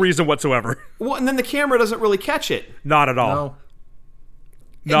 For no reason whatsoever. Well, and then the camera doesn't really catch it. Not at all. No.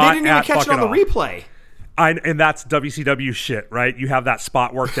 Not they didn't even at catch it on the fucking all. replay. And that's WCW shit, right? You have that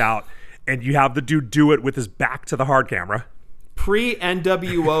spot worked out, and you have the dude do it with his back to the hard camera.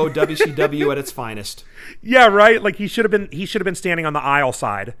 Pre-NWO WCW at its finest. Yeah, right. Like he should have been standing on the aisle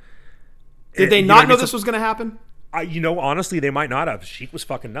side. Did they You not what I know mean? this was going to happen? Honestly, they might not have. Sheik was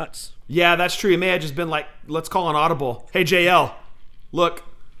fucking nuts. Yeah, that's true. It may have just been like, let's call an audible. Hey, JL, look.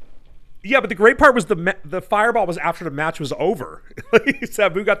 Yeah, but the great part was the fireball was after the match was over.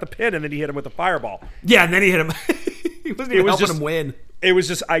 Sabu got the pin, and then he hit him with the fireball. Yeah, and then he hit him. He wasn't even helping him win. It was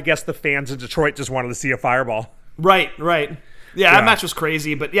just, I guess the fans in Detroit just wanted to see a fireball. Right. Yeah, that match was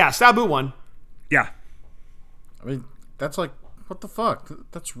crazy, but yeah, Sabu won. Yeah. I mean, that's like, what the fuck?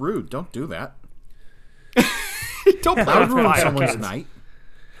 That's rude. Don't do that. Don't play That would with ruin fire. someone's night.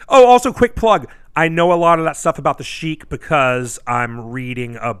 Oh, also, quick plug. I know a lot of that stuff about the Sheik because I'm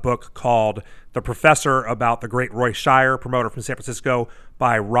reading a book called The Professor about the great Roy Shire, promoter from San Francisco,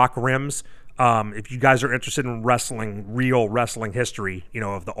 by Rock Rims. If you guys are interested in wrestling, real wrestling history,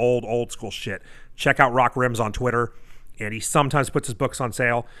 of the old school shit, check out Rock Rims on Twitter. And he sometimes puts his books on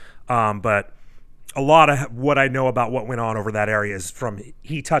sale. But a lot of what I know about what went on over that area is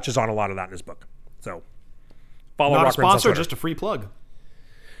he touches on a lot of that in his book. So follow Not a Rock Rims on sponsor, Twitter. just a free plug.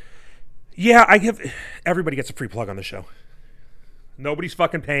 Yeah, everybody gets a free plug on the show. Nobody's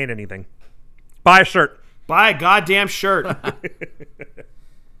fucking paying anything. Buy a shirt. Buy a goddamn shirt.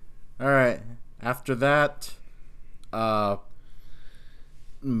 All right. After that,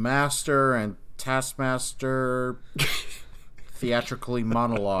 Master and Taskmaster theatrically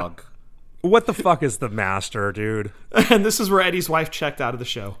monologue. What the fuck is the Master, dude? And this is where Eddie's wife checked out of the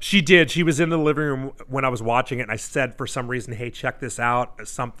show. She did. She was in the living room when I was watching it, and I said for some reason, hey, check this out.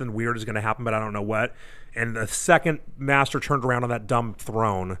 Something weird is going to happen, but I don't know what. And the second Master turned around on that dumb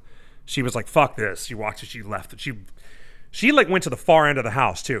throne, she was like, fuck this. She watched it. She left. She like went to the far end of the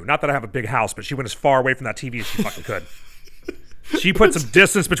house, too. Not that I have a big house, but she went as far away from that TV as she fucking could. She put some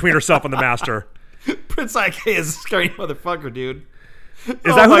distance between herself and the Master. Prince IK is a scary motherfucker, dude.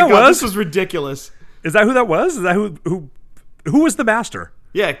 Is that who that was? This was ridiculous. Is that who that was? Is that who was the Master?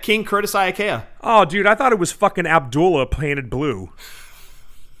 Yeah, King Curtis Ikea. Oh, dude, I thought it was fucking Abdullah painted blue.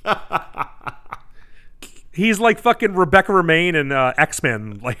 He's like fucking Rebecca Remain and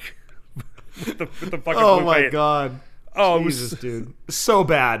X-Men, like with the fucking Oh blue my paint. god. Oh, Jesus, dude. So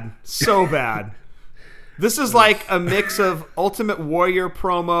bad. So bad. This is like a mix of Ultimate Warrior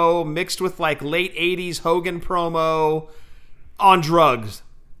promo mixed with like late 80s Hogan promo on drugs.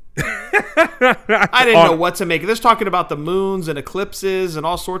 I didn't know what to make. They're talking about the moons and eclipses and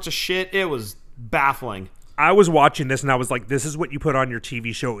all sorts of shit. It was baffling. I was watching this and I was like, this is what you put on your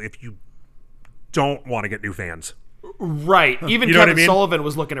TV show if you don't want to get new fans. Right. Even You know what Kevin I mean? Sullivan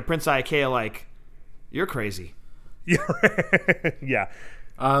was looking at Prince Ikea like, you're crazy. Yeah.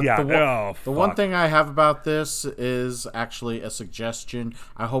 The one thing I have about this is actually a suggestion.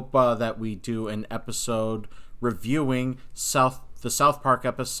 I hope that we do an episode reviewing the South Park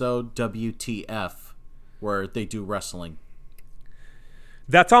episode WTF, where they do wrestling.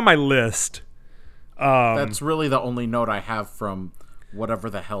 That's on my list. That's really the only note I have from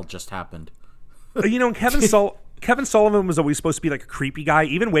whatever the hell just happened. Kevin Sullivan was always supposed to be like a creepy guy.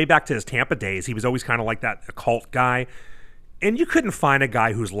 Even way back to his Tampa days, he was always kind of like that occult guy. And you couldn't find a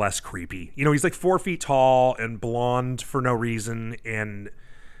guy who's less creepy. He's like 4 feet tall and blonde for no reason. And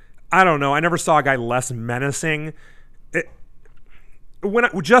I don't know. I never saw a guy less menacing. When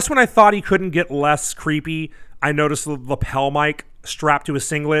I thought he couldn't get less creepy, I noticed the lapel mic strapped to his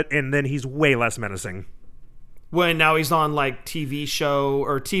singlet, and then he's way less menacing. when now he's on like TV show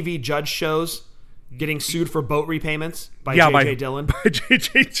or TV judge shows getting sued for boat repayments by J.J. Dillon. By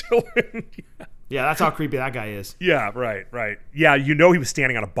J.J. Dillon. Yeah, that's how creepy that guy is. Yeah, right. Yeah, he was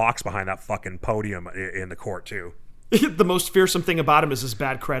standing on a box behind that fucking podium in the court, too. The most fearsome thing about him is his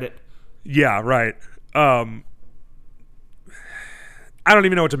bad credit. Yeah, right. I don't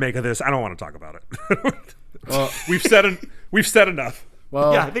even know what to make of this. I don't want to talk about it. Well, we've said enough.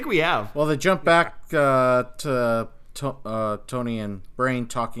 Well, Yeah, I think we have. Well, they jump back to Tony and Brain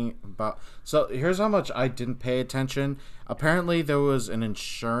talking about. So here's how much I didn't pay attention. Apparently, there was an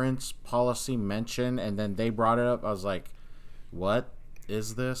insurance policy mention, and then they brought it up. I was like, "What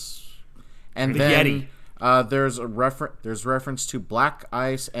is this?" And The then Yeti. there's reference to black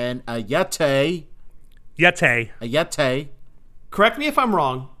ice and a Yeti. Yeti. A Yeti. Correct me if I'm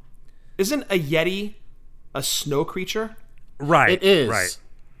wrong. Isn't a Yeti a snow creature? Right. It is. Right.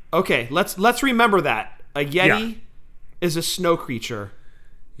 Okay, let's remember that. A Yeti Yeah. is a snow creature.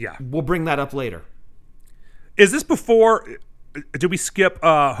 Yeah. We'll bring that up later. Is this before? Did we skip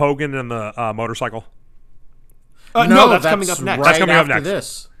Hogan and the motorcycle? No, that's coming up next. Right That's coming up after next.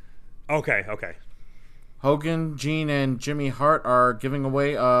 this. Okay. Hogan, Gene, and Jimmy Hart are giving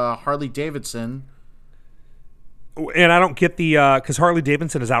away a Harley Davidson. And I don't get the because Harley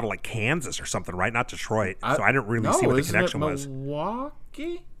Davidson is out of like Kansas or something, right? Not Detroit. So I didn't really see what the connection was.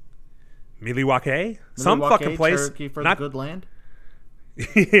 Milwaukee? Milwaukee? Some Milwaukee, fucking place. Cherokee for Not the good land?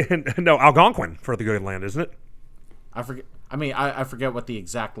 no, Algonquin for the good land, isn't it? I forget. I mean, I forget what the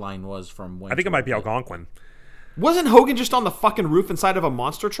exact line was from when. I think it might be Algonquin. Wasn't Hogan just on the fucking roof inside of a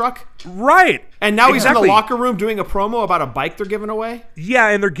monster truck? Right. And now he's in Exactly. the locker room doing a promo about a bike they're giving away? Yeah,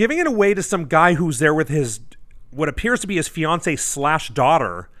 and they're giving it away to some guy who's there with his what appears to be his fiance /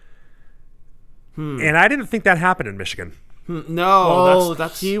 daughter. And I didn't think that happened in Michigan. No, Well,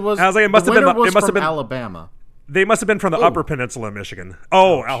 that's he was. I was like, it must the have been winner the- was it must have from been- Alabama. They must have been from the Upper Peninsula of Michigan.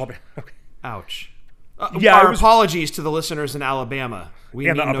 Oh, Alabama. Okay. ouch. Yeah, Our it was- apologies to the listeners in Alabama. We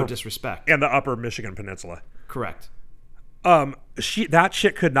And mean the no upper- disrespect. And the Upper Michigan Peninsula. Correct. That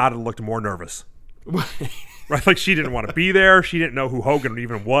chick could not have looked more nervous. Right, like she didn't want to be there. She didn't know who Hogan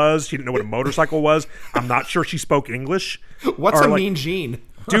even was. She didn't know what a motorcycle was. I'm not sure she spoke English. What's Or, a like, mean Gene?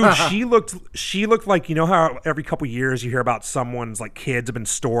 Dude, she looked like, you know how every couple years you hear about someone's like kids have been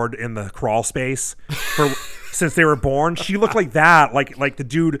stored in the crawl space since they were born. She looked like that, like the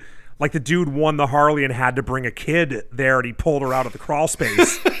dude won the Harley and had to bring a kid there, and he pulled her out of the crawl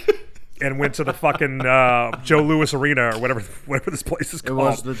space and went to the fucking Joe Louis Arena or whatever this place is It called.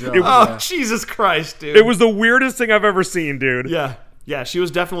 was the Joe. It was, Oh, yeah. Jesus Christ, dude. it was the weirdest thing I've ever seen, dude. Yeah, she was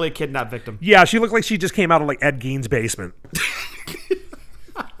definitely a kidnapped victim. Yeah, she looked like she just came out of like Ed Gein's basement.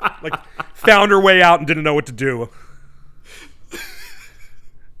 Like found her way out and didn't know what to do.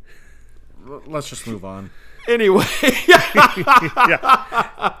 Let's just move on. Anyway,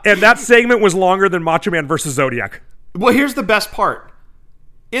 Yeah. And that segment was longer than Macho Man versus Zodiac. well, here's the best part.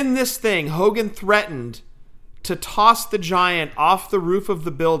 In this thing, Hogan threatened to toss the Giant off the roof of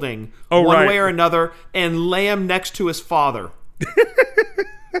the building one right. way or another and lay him next to his father.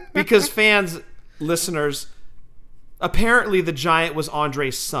 Because fans, listeners, apparently the Giant was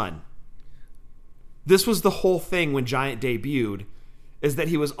Andre's son. This was the whole thing when Giant debuted, is that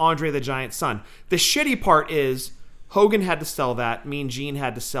he was Andre the Giant's son. The shitty part is Hogan had to sell that, Mean Gene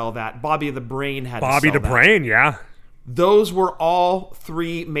had to sell that, Bobby the Brain had to sell Bobby the that. Brain, yeah. Those were all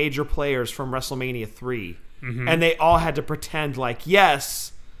three major players from WrestleMania 3. And they all had to pretend like,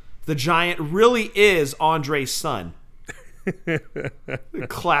 yes, the Giant really is Andre's son.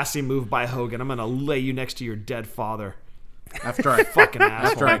 Classy move by Hogan. I'm going to lay you next to your dead father. After I Fucking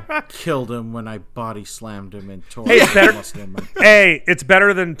asshole. after I killed him when I body slammed him and tore Hey, his better- muscle in my- Hey, it's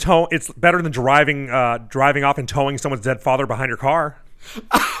better than driving off and towing someone's dead father behind your car.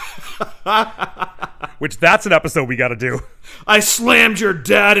 Which that's an episode we got to do. I slammed your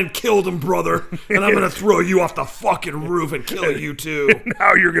dad and killed him, brother. And I'm going to throw you off the fucking roof and kill you too.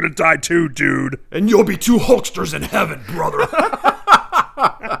 Now you're gonna die too, dude. And you'll be two Hulksters in heaven, brother.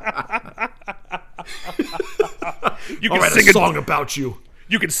 You I'll can write sing a it. song about you.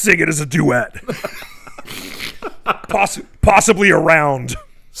 You can sing it as a duet. Possibly a round.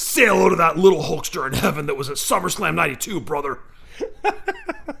 Say hello to that little Hulkster in heaven that was at SummerSlam 92, brother.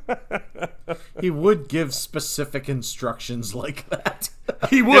 He would give specific instructions like that.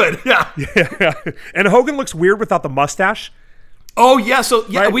 He would, yeah. And Hogan looks weird without the mustache. Oh, yeah, so,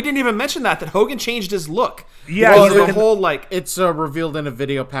 yeah, Right. we didn't even mention that Hogan changed his look. Yeah, Well, he's the looking- whole, like, It's revealed in a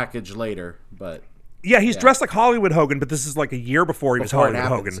video package later, but Yeah, he's dressed like Hollywood Hogan, but this is like a year before he was Before it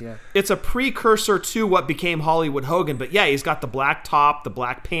Hollywood happens, Hogan. yeah. It's a precursor to what became Hollywood Hogan, but yeah, he's got the black top, the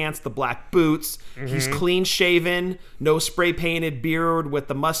black pants, the black boots. He's clean shaven, no spray painted beard with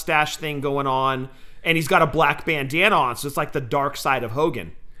the mustache thing going on, and he's got a black bandana on, so it's like the dark side of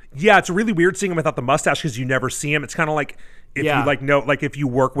Hogan. Yeah, it's really weird seeing him without the mustache because you never see him. It's kind of like if Yeah. you if you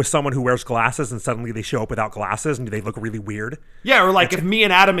work with someone who wears glasses and suddenly they show up without glasses and they look really weird. Yeah, or like if me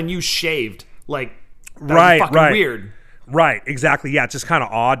and Adam and you shaved, like that'd Right, be fucking right. weird. Right, exactly. Yeah, it's just kind of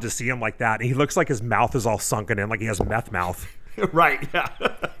odd to see him like that. And he looks like his mouth is all sunken in, like he has meth mouth. Right, yeah.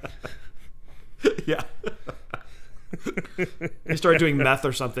 Yeah. He started doing meth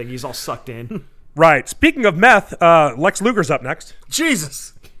or something. He's all sucked in. Right. Speaking of meth, Lex Luger's up next.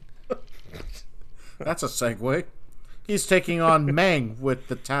 Jesus. That's a segue. He's taking on Meng with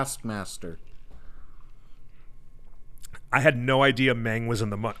the Taskmaster. I had no idea Meng was in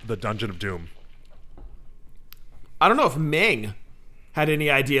the Dungeon of Doom. I don't know if Meng had any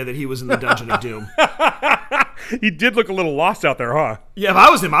idea that he was in the Dungeon of Doom. He did look a little lost out there, huh? Yeah, if I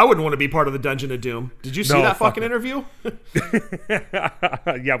was him, I wouldn't want to be part of the Dungeon of Doom. Did you see No, that fuck fucking it. interview?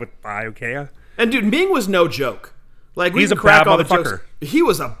 Yeah, with Iokea. And dude, Ming was no joke. Like we He's can a crack bad all the motherfucker. jokes. He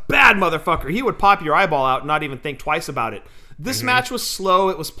was a bad motherfucker. He would pop your eyeball out and not even think twice about it. This match was slow.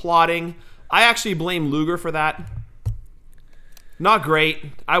 It was plodding. I actually blame Luger for that. Not great.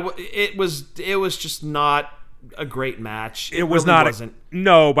 It was just not a great match. It was really not. wasn't.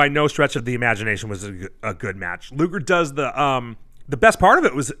 No, by no stretch of the imagination was a good match. Luger does the best part of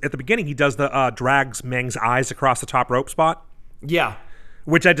it was at the beginning. He does the drags Meng's eyes across the top rope spot, Yeah.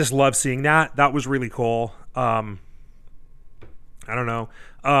 which I just love seeing that. That was really cool. I don't know.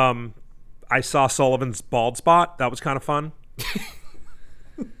 I saw Sullivan's bald spot. That was kind of fun.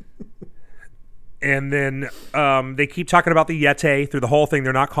 And then they keep talking about the Yeti through the whole thing.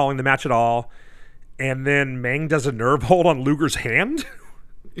 They're not calling the match at all. And then Meng does a nerve hold on Luger's hand,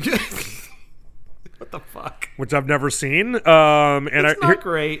 What the fuck? which I've never seen. It's not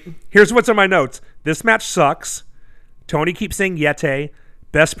great. Here's what's in my notes. This match sucks. Tony keeps saying Yeti.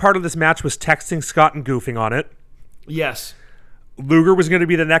 Best part of this match was texting Scott and goofing on it. Yes. Luger was going to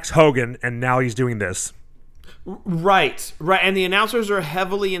be the next Hogan, and now he's doing this. Right. And the announcers are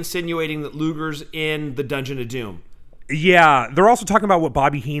heavily insinuating that Luger's in the Dungeon of Doom. Yeah, they're also talking about what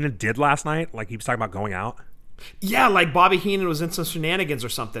Bobby Heenan did last night. Like he was talking about going out. Yeah, like Bobby Heenan was in some shenanigans or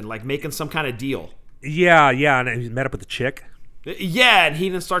something, like making some kind of deal. Yeah, and he met up with the chick. Yeah, and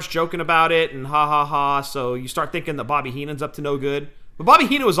Heenan starts joking about it, and ha ha ha. So you start thinking that Bobby Heenan's up to no good. But Bobby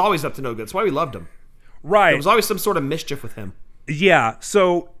Heenan was always up to no good. That's why we loved him. Right. There was always some sort of mischief with him. Yeah,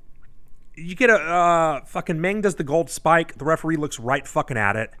 so you get a fucking Meng does the gold spike. The referee looks right fucking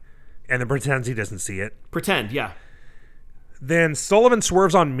at it and then pretends he doesn't see it. Pretend, yeah. Then Sullivan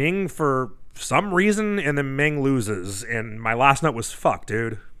swerves on Meng for some reason, and then Meng loses. And my last note was, fuck,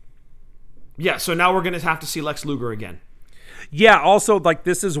 dude. Yeah, so now we're going to have to see Lex Luger again. Yeah, also, like,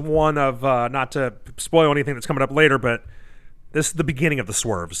 this is one of, not to spoil anything that's coming up later, but this is the beginning of the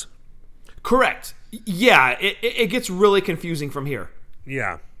swerves. Correct. Yeah, it gets really confusing from here.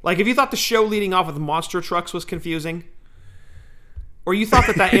 Yeah. Like, if you thought the show leading off with monster trucks was confusing, or you thought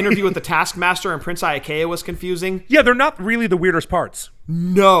that interview with the Taskmaster and Prince Iakea was confusing, Yeah, they're not really the weirdest parts.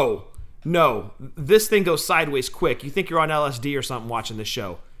 no. This thing goes sideways quick. You think you're on LSD or something watching this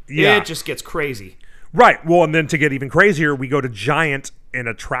show. Yeah. It just gets crazy. Right. Well, and then to get even crazier, we go to Giant in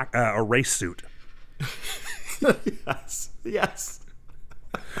a race suit. Yes.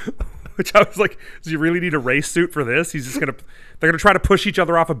 Which I was like, does he really need a race suit for this? They're gonna try to push each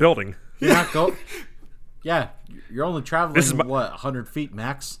other off a building. You're not go. Yeah, you're only traveling This is my- 100 feet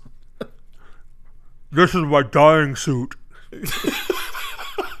max. This is my dying suit.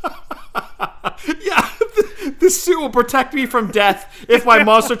 Yeah, this suit will protect me from death if my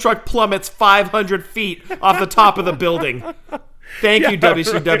monster truck plummets 500 feet off the top of the building. Thank you,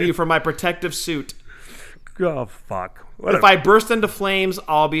 WCW, for my protective suit. Oh fuck! If I burst into flames,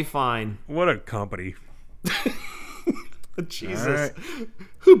 I'll be fine. What a company. Jesus. All right.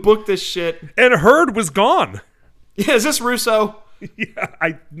 Who booked this shit? And Hurd was gone. Yeah, is this Russo? Yeah,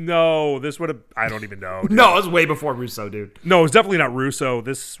 I don't even know. dude. No, it was way before Russo, dude. No, it's definitely not Russo.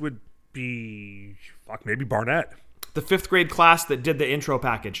 This would be maybe Barnett. The 5th grade class that did the intro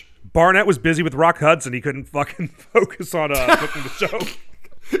package. Barnett was busy with Rock Hudson. He couldn't fucking focus on booking the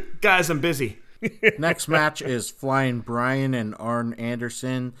show. Guys, I'm busy. Next match is Flying Brian and Arn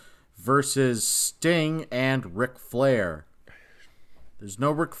Anderson versus Sting and Ric Flair. There's no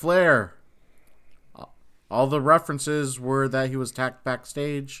Ric Flair. All the references were that he was attacked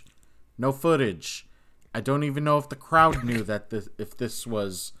backstage. No footage. I don't even know if the crowd knew that if this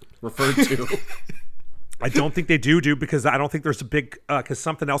was referred to. I don't think they do, dude, because I don't think there's a big, because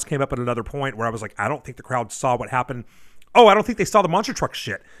something else came up at another point where I was like, I don't think the crowd saw what happened. Oh, I don't think they saw the monster truck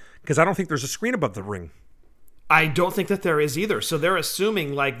shit, because I don't think there's a screen above the ring. I don't think that there is either. So they're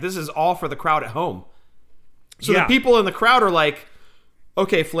assuming like this is all for the crowd at home. So the people in the crowd are like,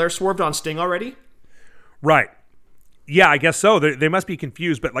 okay, Flair swerved on Sting already? Right. Yeah, I guess so. They must be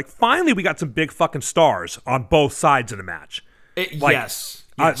confused, but like finally we got some big fucking stars on both sides of the match. Yes.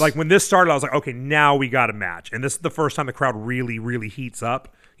 Like when this started, I was like, okay, now we got a match. And this is the first time the crowd really, really heats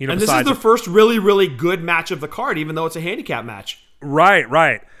up. You know, and this is the first really, really good match of the card, even though it's a handicap match.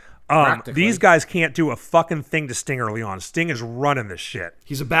 Right. These guys can't do a fucking thing to Sting early on. Sting is running this shit.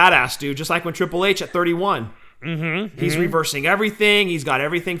 He's a badass, dude, just like when Triple H at 31. He's reversing everything. He's got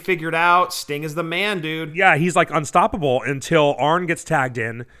everything figured out. Sting is the man, dude. Yeah, he's like unstoppable until Arn gets tagged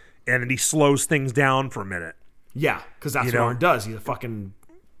in, and then he slows things down for a minute. Yeah, because that's what Arn does. He's a fucking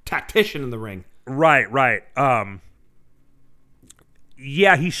tactician in the ring. Right.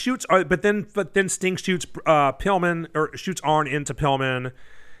 Yeah, he shoots, but then Sting shoots Pillman, or shoots Arn into Pillman,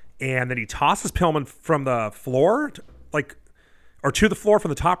 and then he tosses Pillman from the floor, to the floor from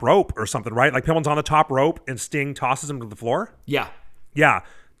the top rope or something, right? Like Pillman's on the top rope and Sting tosses him to the floor. Yeah,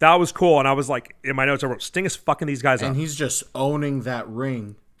 that was cool. And I was like, in my notes, I wrote, Sting is fucking these guys up. And he's just owning that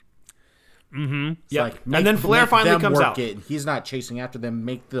ring. Mm-hmm. Yeah, and then Flair finally comes out. He's not chasing after them.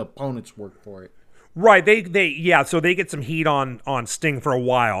 Make the opponents work for it. Right, so they get some heat on Sting for a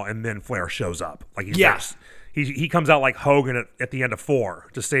while, and then Flair shows up. Like he's there. He comes out like Hogan at the end of 4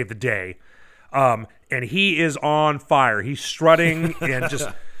 to save the day, and he is on fire. He's strutting and just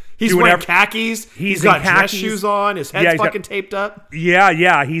he's wearing khakis. He's got dress shoes on. His head's fucking taped up.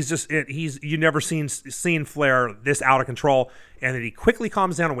 Yeah. He's you never seen Flair this out of control, and then he quickly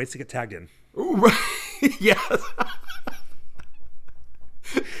calms down and waits to get tagged in. Yes.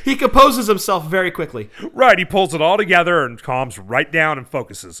 He composes himself very quickly. Right, he pulls it all together and calms right down and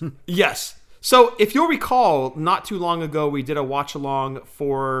focuses. Yes. So if you'll recall, not too long ago, we did a watch along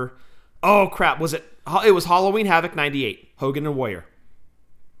for, it was Halloween Havoc 98, Hogan and Warrior.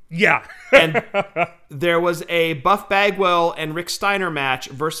 Yeah. And there was a Buff Bagwell and Rick Steiner match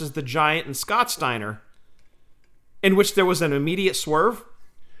versus the Giant and Scott Steiner, in which there was an immediate swerve.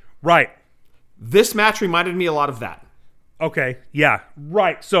 Right. This match reminded me a lot of that. Okay. Yeah.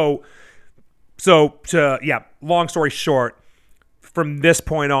 Right. So long story short, from this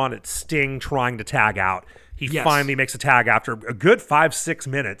point on, it's Sting trying to tag out. He finally makes a tag after a good 5-6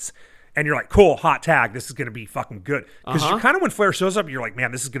 minutes. And you're like, cool, hot tag. This is going to be fucking good. Because you're kind of, when Flair shows up, you're like,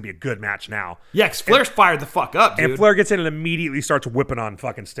 man, this is going to be a good match now. Yeah, because Flair's fired the fuck up, dude. And Flair gets in and immediately starts whipping on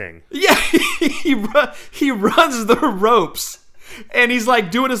fucking Sting. Yeah, he runs the ropes. And he's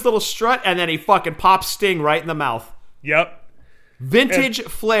like doing his little strut, and then he fucking pops Sting right in the mouth. Yep. Vintage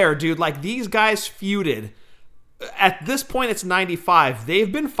Flair, dude. Like, these guys feuded. At this point, it's 95.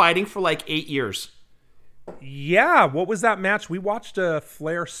 They've been fighting for like 8 years. Yeah, what was that match? We watched a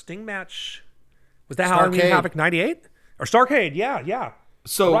Flair Sting match. Was that Halloween Havoc 98? Or Starrcade, yeah.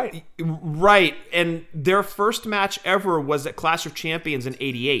 So, right. And their first match ever was at Clash of Champions in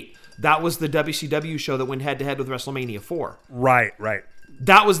 88. That was the WCW show that went head-to-head with WrestleMania 4. Right.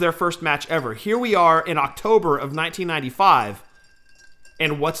 That was their first match ever. Here we are in October of 1995,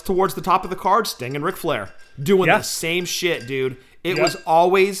 and what's towards the top of the card? Sting and Ric Flair doing the same shit, dude. It was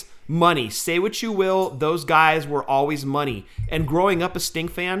always money. Say what you will, those guys were always money. And growing up a Sting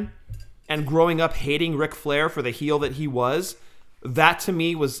fan and growing up hating Ric Flair for the heel that he was, that to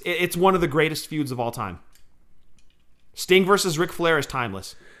me it's one of the greatest feuds of all time. Sting versus Ric Flair is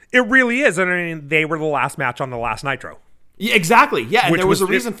timeless. It really is. I mean, they were the last match on the last Nitro. Yeah, exactly. Yeah, and there was a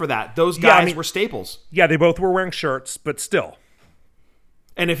reason for that. Those guys were staples. Yeah, they both were wearing shirts, but still.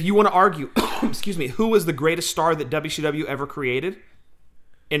 And if you want to argue, excuse me, who was the greatest star that WCW ever created?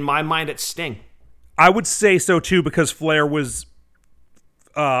 In my mind, it's Sting. I would say so too, because Flair was,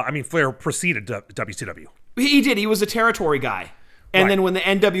 Flair preceded WCW. He did. He was a territory guy. And then when the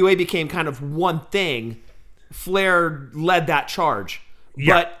NWA became kind of one thing, Flair led that charge.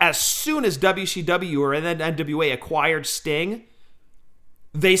 Yeah. But as soon as WCW or then NWA acquired Sting,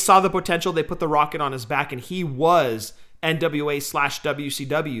 they saw the potential. They put the rocket on his back, and he was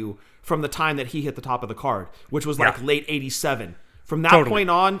NWA/WCW from the time that he hit the top of the card, which was like late 87. From that point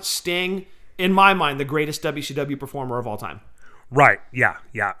on, Sting, in my mind, the greatest WCW performer of all time. Right. Yeah.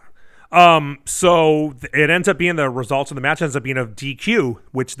 So it ends up being, the results of the match ends up being a DQ,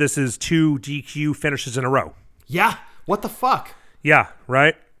 which this is 2 DQ finishes in a row. Yeah. What the fuck? Yeah.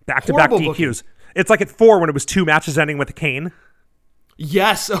 Right. Back-to-back DQs. Booking. It's like at 4 when it was 2 matches ending with a cane.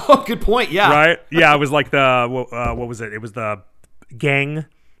 Yes. Oh, good point. Yeah. Right. Yeah. It was like the what was it? It was the Gang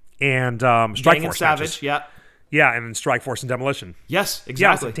and Strike Gang and Force Savage, matches. yeah. Yeah, and then Strike Force and Demolition. Yes, Yeah,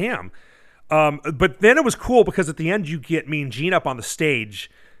 I was exactly. like, damn. But then it was cool because at the end you get Mean Gene up on the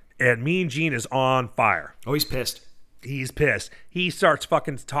stage, and Mean Gene is on fire. Oh, he's pissed. He's pissed. He starts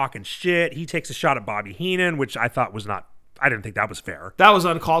fucking talking shit. He takes a shot at Bobby Heenan, which I thought was not. I didn't think that was fair. That was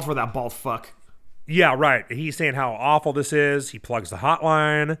uncalled for, that bald fuck. Yeah, right. He's saying how awful this is. He plugs the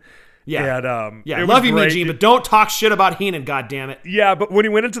hotline. Yeah. And, Yeah, it love was you, Mean great. Gene, but don't talk shit about Heenan, goddammit. Yeah, but when he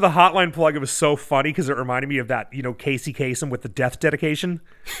went into the hotline plug, it was so funny because it reminded me of that, Casey Kasem with the death dedication.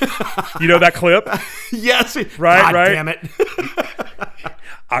 You know that clip? Yes. Right, God right. damn it.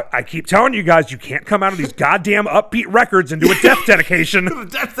 I keep telling you guys, you can't come out of these goddamn upbeat records and do a death dedication. The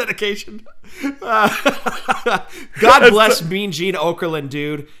death dedication. God bless Mean Gene Okerlund,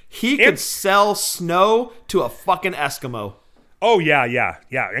 dude. He could sell snow to a fucking Eskimo. Oh, yeah.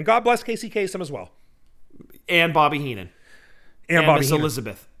 And God bless Casey Kasem as well. And Bobby Heenan. And Bobby Miss Heenan.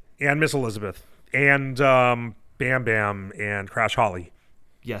 Elizabeth. And Miss Elizabeth. And Bam Bam and Crash Holly.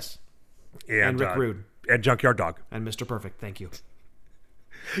 Yes. And Rick Rude. And Junkyard Dog. And Mr. Perfect. Thank you.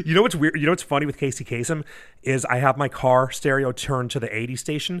 You know what's weird? You know what's funny with Casey Kasem is I have my car stereo turned to the 80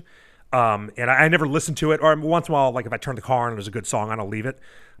 station, and I never listen to it. Or once in a while, like if I turn the car on and there's a good song on, I'll leave it.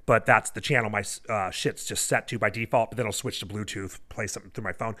 But that's the channel my shit's just set to by default. But then I'll switch to Bluetooth, play something through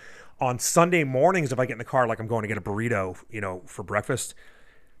my phone. On Sunday mornings, if I get in the car, like I'm going to get a burrito, for breakfast,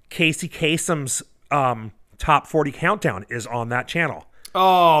 Casey Kasem's top 40 countdown is on that channel.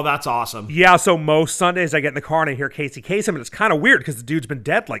 Oh, that's awesome. Yeah, so most Sundays I get in the car and I hear Casey Kasem, and it's kind of weird because the dude's been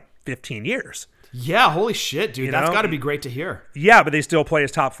dead like 15 years. Yeah, holy shit, dude. That's know? got to be great to hear. Yeah, but they still play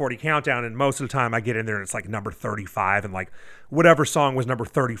his top 40 countdown, and most of the time I get in there and it's like number 35, and like whatever song was number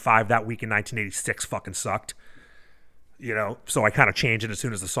 35 that week in 1986 fucking sucked. So I kind of change it as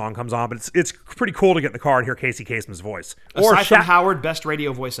soon as the song comes on, but it's pretty cool to get in the car and hear Casey Kasem's voice. Aside from Howard, best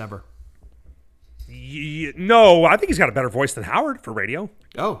radio voice ever. No, I think he's got a better voice than Howard for radio.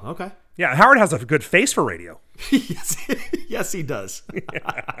 Oh, okay. Yeah, Howard has a good face for radio. Yes, he does.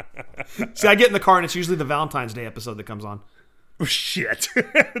 See, I get in the car and it's usually the Valentine's Day episode that comes on. Oh, shit.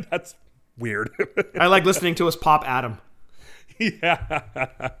 That's weird. I like listening to us pop Adam. Yeah.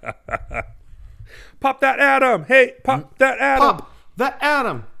 Pop that Adam. Hey, pop that Adam. Pop that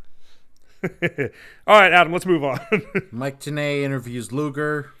Adam. All right, Adam, let's move on. Mike Tenay interviews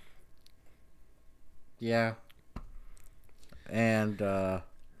Luger. Yeah. And,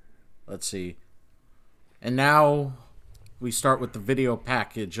 let's see. And now we start with the video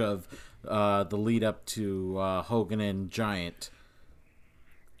package of the lead up to Hogan and Giant.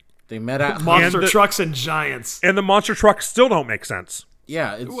 They met at Monster trucks and giants. And the monster trucks still don't make sense.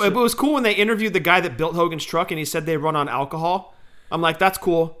 Yeah, It was cool when they interviewed the guy that built Hogan's truck and he said they run on alcohol. I'm like, that's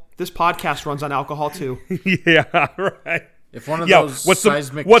cool. This podcast runs on alcohol too. Yeah, right. if one of Yeah, those what's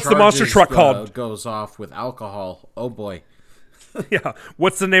seismic the monster charges, truck called? Goes off with alcohol, oh boy. Yeah.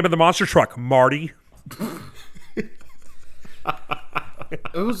 What's the name of the monster truck? Marty.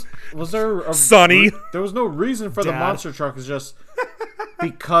 Was there Sonny. There was no reason for the Dad. monster truck. It's just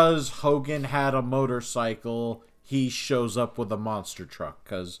because Hogan had a motorcycle, he shows up with a monster truck.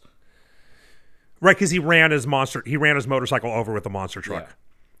 Because Right, because he ran his motorcycle over with the monster truck.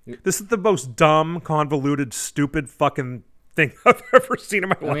 Yeah. This is the most dumb, convoluted, stupid fucking thing I've ever seen in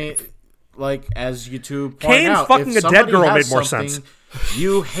my life. I mean, like as you two point Kane out, fucking if a dead somebody girl has made more something, sense.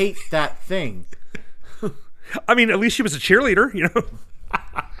 You hate that thing. I mean, at least she was a cheerleader,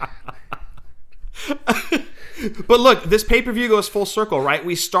 But look, this pay-per-view goes full circle, right?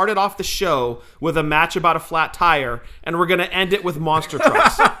 We started off the show with a match about a flat tire, and we're going to end it with monster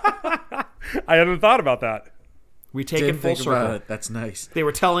trucks. I hadn't thought about that. We take Didn't it full think about circle. it. That's nice. They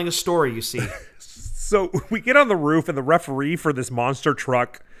were telling a story, you see. So we get on the roof, and the referee for this monster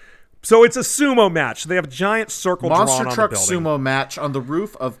truck. So it's a sumo match. They have a giant circle Monster drawn on truck the building. sumo match on the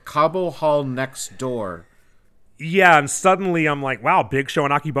roof of Cabo Hall next door. Yeah, and suddenly I'm like, wow, Big Show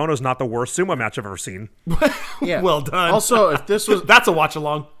and Akibono's not the worst sumo match I've ever seen. Yeah. Well done. Also, if this was That's a watch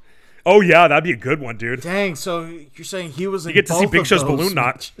along. Oh yeah, that'd be a good one, dude. dang, so you're saying he was in You get to see both Big of Show's those balloon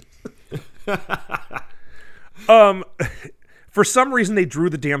knot. matches. For some reason, they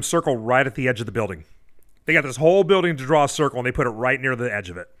drew the damn circle right at the edge of the building. They got this whole building to draw a circle, and they put it right near the edge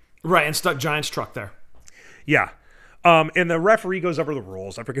of it. Right, and stuck Giant's truck there. Yeah. And the referee goes over the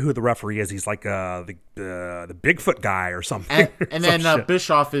rules. I forget who the referee is. He's like the Bigfoot guy or something. And Some then shit.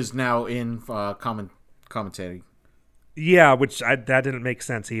 Bischoff is now in commentating. Yeah, that didn't make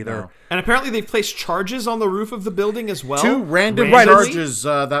sense either. No. And apparently they've placed charges on the roof of the building as well. Two random Randomly? charges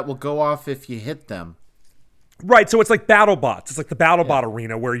that will go off if you hit them. Right, so it's like BattleBots. It's like the BattleBot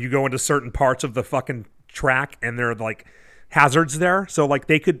arena where you go into certain parts of the fucking track and they're like, hazards there. So like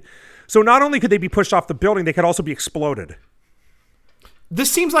they could, so not only could they be pushed off the building, they could also be exploded.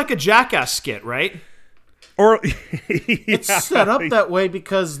 This seems like a Jackass skit, right? Or It's set up that way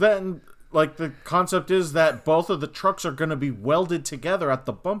because then, like, the concept is that both of the trucks are going to be welded together at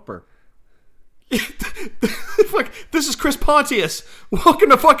the bumper. Fuck, this is Chris Pontius. Welcome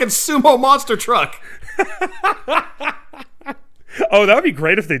to fucking Sumo Monster Truck. oh, that would be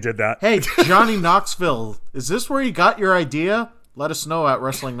great if they did that. Hey, Johnny Knoxville, is this where you got your idea? Let us know at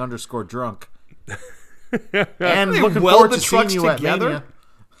wrestling_drunk. And They looking weld forward the to seeing trucks you together?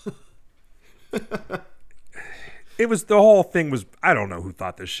 at Mania. It was, the whole thing was, I don't know who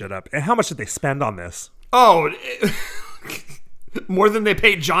thought this shit up. And how much did they spend on this? Oh, more than they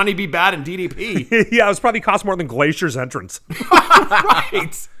paid Johnny B. Bad and DDP. Yeah, it was probably cost more than Glacier's entrance.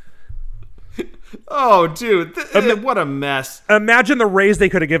 Right. Oh, dude. What a mess. Imagine the raise they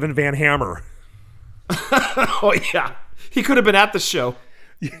could have given Van Hammer. Oh, yeah. He could have been at the show.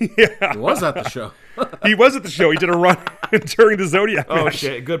 He was at the show. He was at the show. He did a run during the Zodiac Oh, match.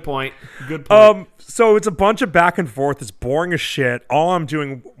 shit. Good point. Good point. So it's a bunch of back and forth. It's boring as shit. All I'm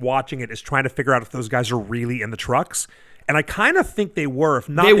doing watching it is trying to figure out if those guys are really in the trucks. And I kind of think they were. If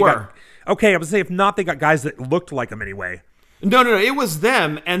not, They were. Okay, I would say if not, they got guys that looked like them anyway. No. It was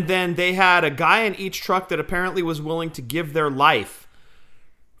them. And then they had a guy in each truck that apparently was willing to give their life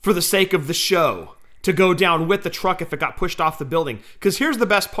for the sake of the show to go down with the truck if it got pushed off the building. Because here's the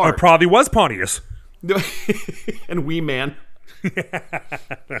best It part. probably was Pontius. And Wee Man.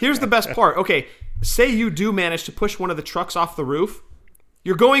 Here's the best part. Okay, say you do manage to push one of the trucks off the roof.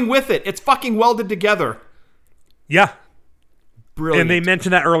 You're going with it. It's fucking welded together. Yeah. Brilliant. And they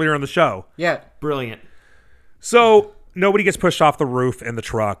mentioned that earlier in the show. Yeah. Brilliant. So nobody gets pushed off the roof in the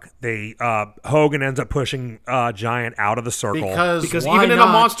truck. They Hogan ends up pushing Giant out of the circle. Because why even in not?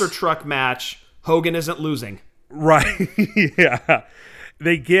 a monster truck match, Hogan isn't losing. Right. Yeah.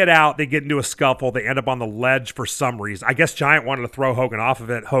 They get out. They get into a scuffle. They end up on the ledge for some reason. I guess Giant wanted to throw Hogan off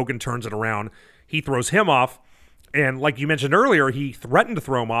of it. Hogan turns it around. He throws him off. And like you mentioned earlier, he threatened to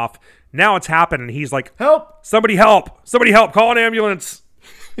throw him off. Now it's happened. And he's like, Help! Somebody help. Somebody help. Call an ambulance.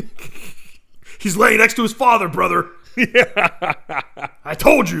 He's laying next to his father, brother. Yeah. I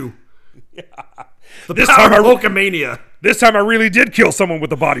told you. Yeah. The This power time of Hulkamania. This time I really did kill someone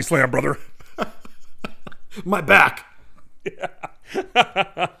with a body slam, brother. My back.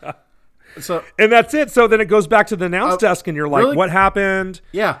 So And that's it. So then it goes back to the announce desk and you're like, really? what happened?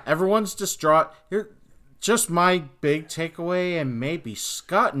 yeah, everyone's distraught. Here, just my big takeaway, and maybe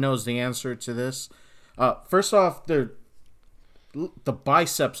Scott knows the answer to this. First off, the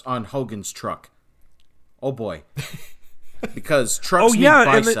biceps on Hogan's truck. Oh boy, because trucks need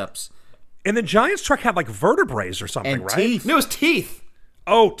biceps And the Giants truck had like vertebrae or something, and right? teeth. No, it was teeth.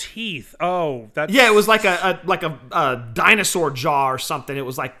 Oh, teeth. Oh, that's... Yeah, it was like a dinosaur jaw or something. It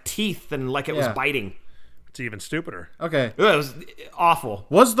was like teeth and like it was Yeah. biting. It's even stupider. Okay, It was awful.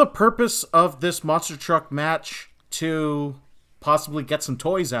 was the purpose of this monster truck match to possibly get some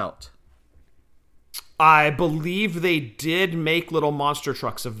toys out? I believe they did make little monster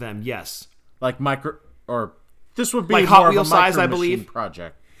trucks of them. Yes. Like micro, or this would be Like more Hot of Wheel a size, micro I machine believe.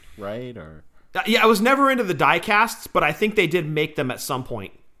 project, right? Or Yeah, I was never into the die casts, but I think they did make them at some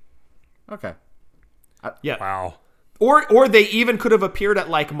point. okay, Yeah. Wow. Or they even could have appeared at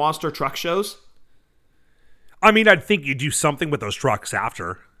like monster truck shows. I mean, I'd think you'd do something with those trucks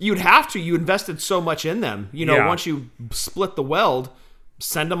after. You'd have to. You invested so much in them. You know, Yeah. once you split the weld,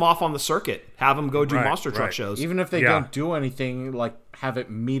 send them off on the circuit. Have them go do Right, monster truck right. shows. even if they Yeah. don't do anything, like have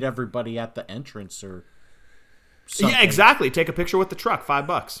it meet everybody at the entrance or something. Yeah, exactly. Take a picture with the truck.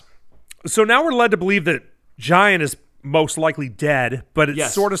 $5. So now we're led to believe that Giant is most likely dead, but it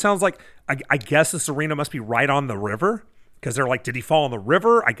Yes. sort of sounds like, I guess this arena must be right on the river. Because they're like, did he fall in the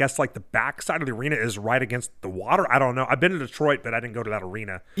river? I guess like the back side of the arena is right against the water. I don't know. I've been to Detroit, but I didn't go to that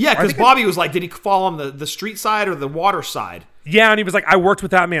arena. Yeah, I because think Bobby was like, did he fall on the street side or the water side? Yeah, and he was like, I worked with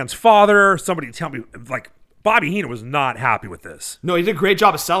that man's father. Somebody tell me, like, Bobby Heenan was not happy with this. No, he did a great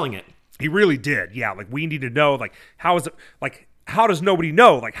job of selling it. He really did. Yeah, like, we need to know, like, how is it, like, how does nobody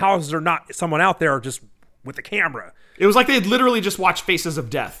know? Like, how is there not someone out there just with the camera? It was like they had literally just watched Faces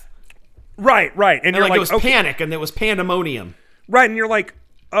of Death. Right. And, And you're like, like, it was okay. panic and it was pandemonium. Right, and you're like,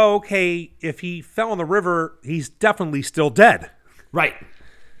 oh, okay, if he fell in the river, he's definitely still dead. Right.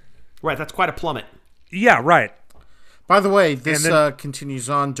 Right, that's quite a plummet. Yeah, right. By the way, this And then- continues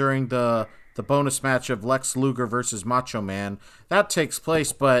on during the bonus match of Lex Luger versus Macho Man. That takes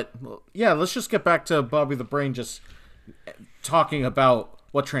place, but yeah, let's just get back to Bobby the Brain just talking about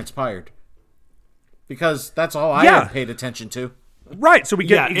what transpired. Because that's all I Yeah. had paid attention to. Right, so we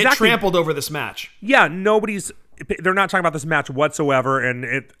Yeah, get it exactly... trampled over this match. Yeah, nobody's... they're not talking about this match whatsoever,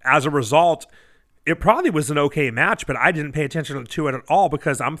 and as a result, it probably was an okay match, but I didn't pay attention to it at all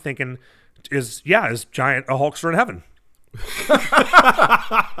because I'm thinking, is Giant a Hulkster in heaven?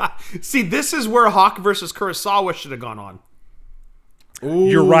 See, this is where Hawk versus Kurosawa should have gone on. Ooh.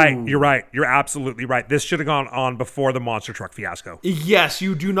 You're right. You're absolutely right. This should have gone on before the monster truck fiasco. Yes,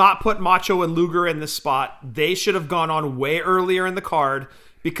 you do not put Macho and Luger in this spot. They should have gone on way earlier in the card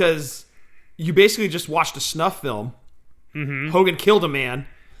because you basically just watched a snuff film. Mm-hmm. Hogan killed a man.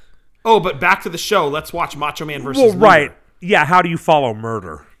 Oh, but back to the show. Let's watch Macho Man versus Luger. Right. Yeah, how do you follow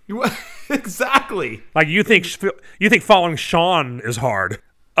murder? Exactly. Like you think following Shawn is hard.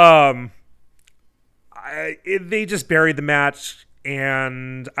 They just buried the match,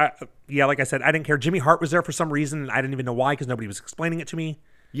 and like I said, I didn't care. Jimmy Hart was there for some reason, and I didn't even know why because nobody was explaining it to me.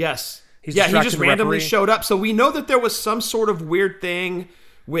 Yes. He just randomly referee. showed up. So we know that there was some sort of weird thing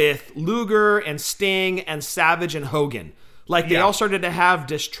with Luger and Sting and Savage and Hogan. Like they all started to have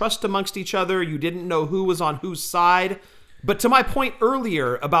distrust amongst each other. You didn't know who was on whose side. But to my point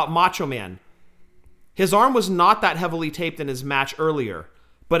earlier about Macho Man, his arm was not that heavily taped in his match earlier.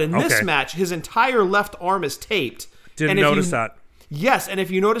 But in this match, his entire left arm is taped. Didn't notice that. Yes, and if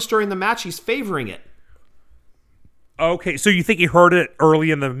you notice during the match, he's favoring it. Okay, so you think he heard it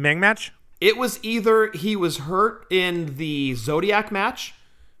early in the Meng match? It was either he was hurt in the Zodiac match.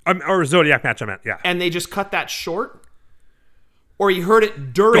 Or Zodiac match, I meant, yeah. And they just cut that short. Or he heard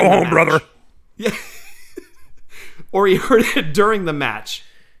it during the match. Brother. Yeah. Or he heard it during the match.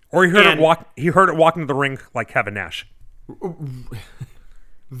 Or he heard it walking to the ring like Kevin Nash.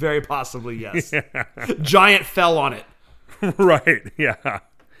 Very possibly, yes. Yeah. Giant fell on it. Right, yeah.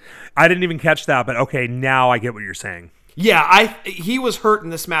 I didn't even catch that, but okay, now I get what you're saying. Yeah, he was hurt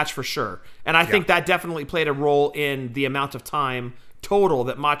in this match for sure. And I think that definitely played a role in the amount of time total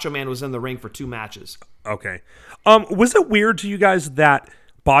that Macho Man was in the ring for 2 matches. Okay. Was it weird to you guys that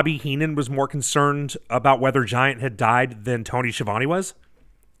Bobby Heenan was more concerned about whether Giant had died than Tony Schiavone was?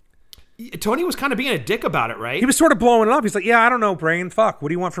 Tony was kind of being a dick about it, right? He was sort of blowing it up. He's like, yeah, I don't know, Brain. Fuck, what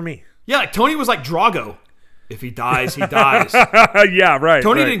do you want from me? Yeah, like Tony was like Drago. If he dies, he dies. Yeah, right.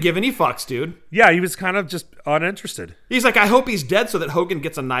 Tony didn't give any fucks, dude. Yeah, he was kind of just uninterested. He's like, I hope he's dead so that Hogan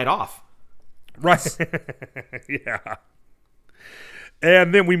gets a night off. Right. Yeah.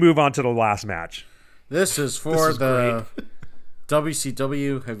 And then we move on to the last match. This is for the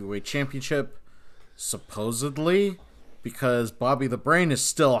WCW Heavyweight Championship, supposedly, because Bobby the Brain is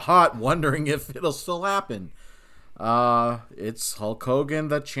still hot, wondering if it'll still happen. It's Hulk Hogan,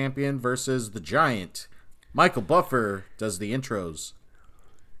 the champion, versus the Giant. Michael Buffer does the intros.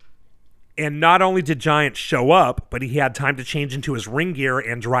 And not only did Giant show up, but he had time to change into his ring gear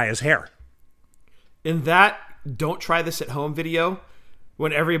and dry his hair. In that Don't Try This at Home video,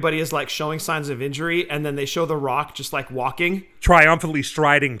 when everybody is like showing signs of injury and then they show The Rock just like walking. Triumphantly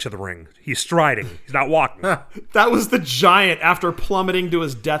striding to the ring. He's striding. He's not walking. That was the Giant after plummeting to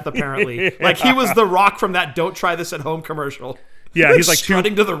his death, apparently. Yeah. Like he was The Rock from that Don't Try This at Home commercial. Yeah, he's like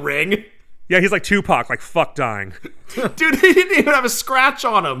strutting to the ring. Yeah, he's like Tupac, like fuck dying. Dude, he didn't even have a scratch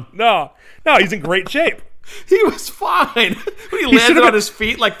on him. No, he's in great shape. He was fine. When he landed on his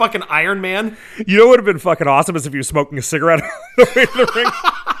feet like fucking Iron Man. You know what would have been fucking awesome is if he was smoking a cigarette on the way to the ring.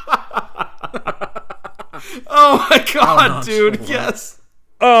 Oh my god, dude, yes.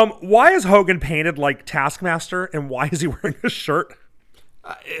 Why is Hogan painted like Taskmaster and why is he wearing a shirt?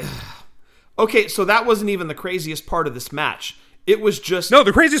 Okay, so that wasn't even the craziest part of this match. It was just... No,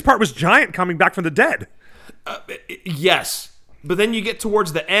 the craziest part was Giant coming back from the dead. Yes. But then you get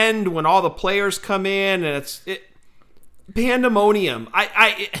towards the end when all the players come in and it's pandemonium.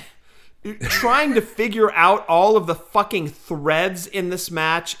 Trying to figure out all of the fucking threads in this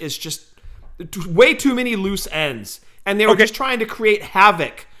match is just way too many loose ends. And they were just trying to create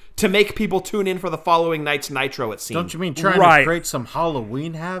havoc to make people tune in for the following night's Nitro, it seemed. Don't you mean trying to create some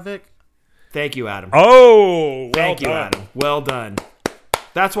Halloween havoc? Thank you, Adam. Oh, thank you, Adam. Well done.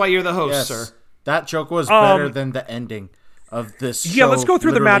 That's why you're the host, sir. That joke was better than the ending of this show. Yeah, let's go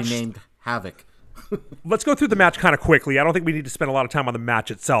through the match. Named Havoc. Let's go through the match kind of quickly. I don't think we need to spend a lot of time on the match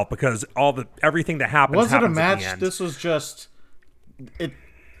itself because everything that happens was happens it a match? At the end. This was just it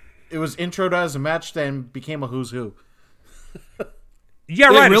was introed as a match, then became a who's who. Yeah,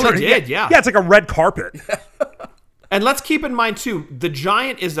 right. It really did. Yeah, it's like a red carpet. And let's keep in mind, too, the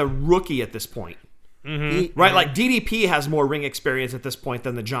Giant is a rookie at this point. Mm-hmm. Right? Like, DDP has more ring experience at this point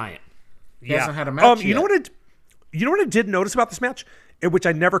than the Giant. He hasn't had a match yet. You know what I did notice about this match, which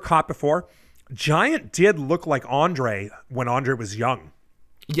I never caught before? Giant did look like Andre when Andre was young.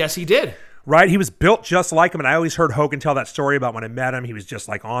 Yes, he did. Right? He was built just like him, and I always heard Hogan tell that story about when I met him, he was just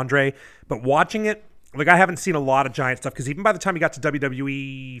like Andre. But watching it, like I haven't seen a lot of Giant stuff because even by the time he got to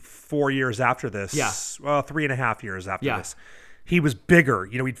WWE 4 years after this, well, 3.5 years after this, he was bigger.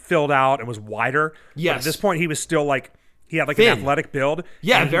 You know, he'd filled out and was wider. Yes. But at this point, he was still like, he had like Thin. an athletic build.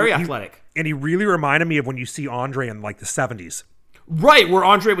 Yeah, and very athletic. And he really reminded me of when you see Andre in like the 70s. Right, where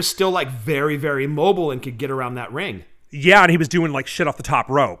Andre was still like very, very mobile and could get around that ring. Yeah, and he was doing like shit off the top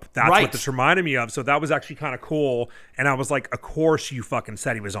rope. That's Right. what this reminded me of. So that was actually kind of cool. And I was like, of course you fucking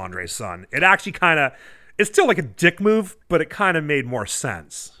said he was Andre's son. It actually kind of, it's still like a dick move, but it kind of made more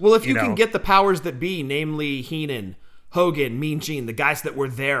sense. Well, if you know? can get the powers that be, namely Heenan, Hogan, Mean Gene, the guys that were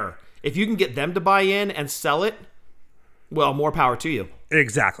there, if you can get them to buy in and sell it, well, more power to you.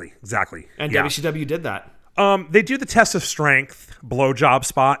 Exactly. And yeah. WCW did that. They do the test of strength blowjob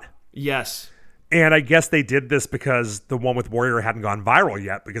spot. Yes. And I guess they did this because the one with Warrior hadn't gone viral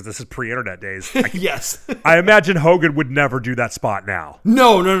yet because this is pre-internet days. Yes. I imagine Hogan would never do that spot now.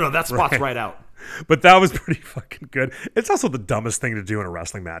 No. That spot's right out. But that was pretty fucking good. It's also the dumbest thing to do in a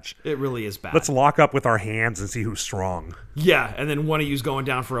wrestling match. It really is bad. Let's lock up with our hands and see who's strong. Yeah, and then one of you's going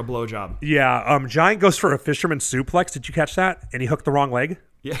down for a blowjob. Yeah, Giant goes for a fisherman suplex. Did you catch that? And he hooked the wrong leg?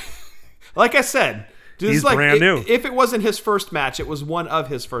 Yeah. Like I said, dude, He's it's like, brand new. If it wasn't his first match, it was one of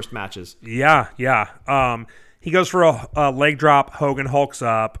his first matches. Yeah. He goes for a leg drop. Hogan hulks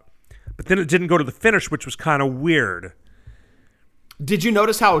up. But then it didn't go to the finish, which was kind of weird. Did you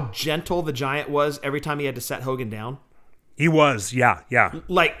notice how gentle the Giant was every time he had to set Hogan down? He was, yeah.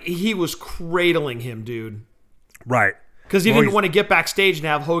 Like, he was cradling him, dude. Right. Because he Well, didn't want to get backstage and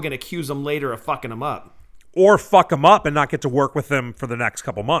have Hogan accuse him later of fucking him up. Or fuck him up and not get to work with him for the next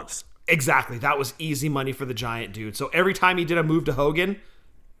couple months. Exactly. That was easy money for the Giant, dude. So every time he did a move to Hogan,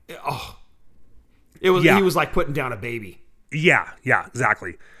 he was like putting down a baby. Yeah,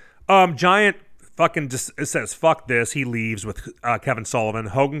 exactly. Giant fucking just says, fuck this. He leaves with Kevin Sullivan.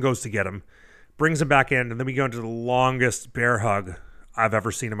 Hogan goes to get him, brings him back in, and then we go into the longest bear hug I've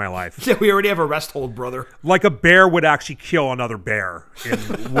ever seen in my life. Yeah, we already have a rest hold, brother. Like a bear would actually kill another bear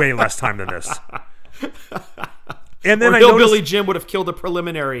in way less time than this. And then Or I Hillbilly noticed, Jim would have killed a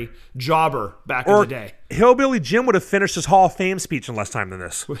preliminary jobber back in the day. Hillbilly Jim would have finished his Hall of Fame speech in less time than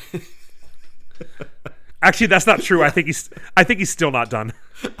this. Actually, that's not true. I think he's still not done.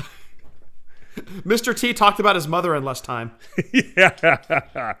 Mr. T talked about his mother in less time.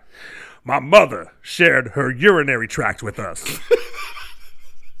 Yeah. My mother shared her urinary tract with us.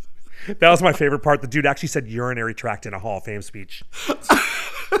 That was my favorite part. The dude actually said urinary tract in a Hall of Fame speech.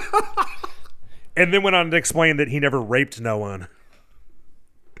 And then went on to explain that he never raped no one.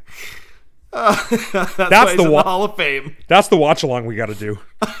 That's That's the in the Hall of Fame. That's the watch along we got to do.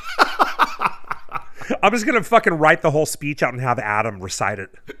 I'm just gonna fucking write the whole speech out and have Adam recite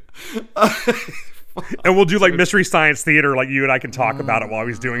it. And we'll do like Mystery Science Theater, like you and I can talk about it while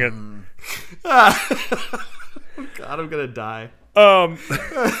he's doing it. God, I'm gonna die.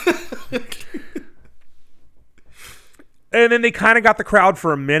 And then they kind of got the crowd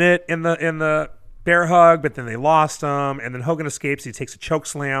for a minute in the bear hug, but then they lost him. And then Hogan escapes. He takes a choke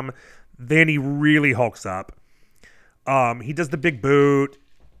slam. Then he really hulks up. He does the big boot,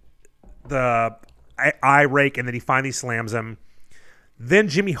 the eye rake, and then he finally slams him. Then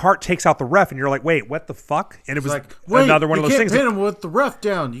Jimmy Hart takes out the ref, and you're like, wait, what the fuck? And it was Like, wait, another one of those things. You can't pin him with the ref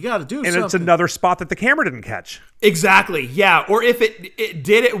down. You got to do And something. it's another spot that the camera didn't catch. Exactly. Yeah. Or if it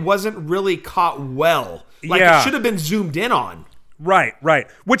did, it wasn't really caught well. Like Yeah. it should have been zoomed in on. Right.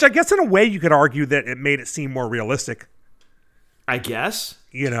 Which I guess in a way you could argue that it made it seem more realistic. I guess.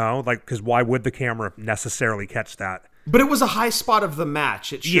 You know, like, because why would the camera necessarily catch that? But it was a high spot of the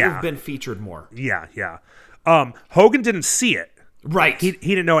match. It should Yeah. have been featured more. Yeah. Hogan didn't see it. Right. He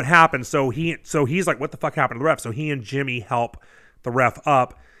didn't know it happened, so he's like, what the fuck happened to the ref? So he and Jimmy help the ref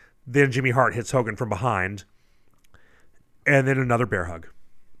up. Then Jimmy Hart hits Hogan from behind. And then another bear hug.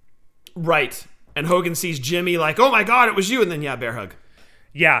 Right. And Hogan sees Jimmy like, oh my God, it was you. And then, yeah, bear hug.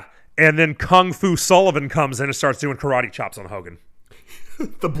 Yeah. And then Kung Fu Sullivan comes in and starts doing karate chops on Hogan.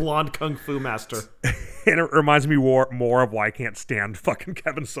 The blonde kung fu master. And it reminds me more of why I can't stand fucking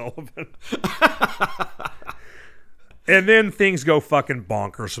Kevin Sullivan. And then things go fucking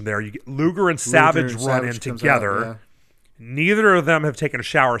bonkers from there. You get Luger and Savage run in together. Out, yeah. Neither of them have taken a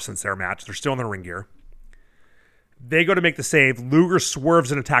shower since their match. They're still in the ring gear. They go to make the save. Luger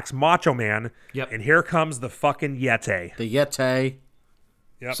swerves and attacks Macho Man. Yep. And here comes the fucking Yeti. The Yeti.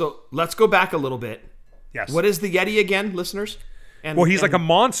 Yep. So let's go back a little bit. Yes. What is the Yeti again, listeners? Well, he's like a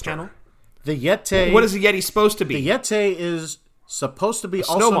monster. Channel? The Yeti. What is the Yeti supposed to be? The Yeti is supposed to be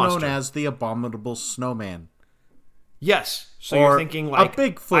snow also monster. known as the Abominable Snowman. Yes. So Or you're thinking like a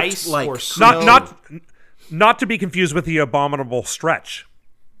Bigfoot, ice like- or snow. Not to be confused with the Abominable Stretch.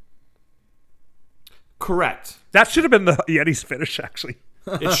 Correct. That should have been the Yeti's finish, actually.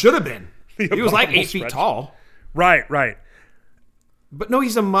 It should have been. He was like 8 feet stretch. tall. Right, right. But no,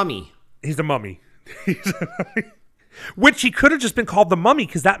 he's a mummy. He's a mummy. Which he could have just been called the Mummy,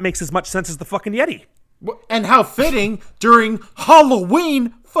 because that makes as much sense as the fucking Yeti. And how fitting during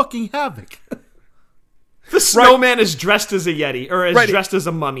Halloween fucking Havoc. The snowman is dressed as a Yeti, or is Right. dressed as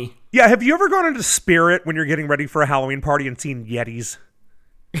a mummy. Yeah, have you ever gone into Spirit when you're getting ready for a Halloween party and seen Yetis?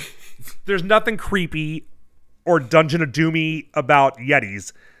 There's nothing creepy or Dungeon of Doomy about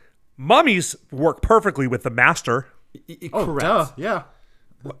Yetis. Mummies work perfectly with the Master. Correct. Duh, yeah.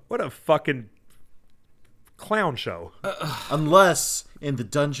 What a fucking clown show. Unless in the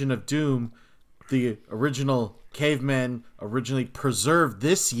Dungeon of Doom, the original cavemen originally preserved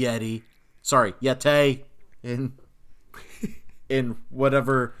this Yeti. Sorry, Yeti. In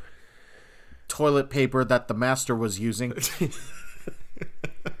whatever toilet paper that the Master was using.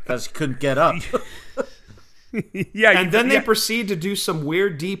 Because he couldn't get up. Yeah, And then they proceed to do some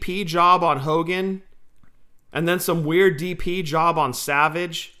weird DP job on Hogan, and then some weird DP job on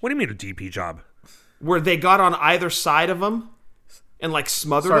Savage, What do you mean a DP job? where they got on either side of him and like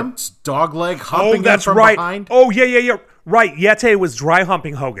smothered him. Starts dogleg humping Oh, that's him from right. behind. Oh, yeah. Right, Yeti was dry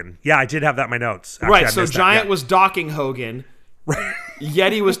humping Hogan. Yeah, I did have that in my notes. Actually, Right, I so missed that, Giant yeah. was docking Hogan.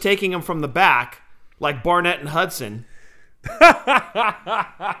 Yeti was taking him from the back, like Barnett and Hudson.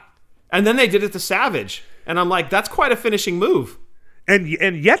 And then they did it to Savage. And I'm like, that's quite a finishing move. And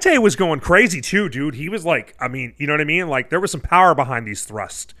Yeti was going crazy too, dude. He was like, I mean, you know what I mean? Like there was some power behind these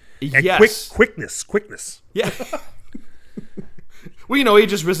thrusts. And Yes. quickness. Yeah. Well, you know, he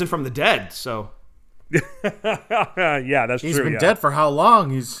just risen from the dead, so. Yeah, that's He's true. been yeah. dead for how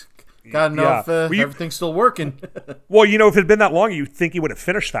long? He's got to know Yeah. if Well, you- everything's still working. Well, you know, if it had been that long, you'd think he would have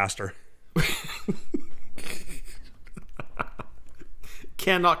finished faster.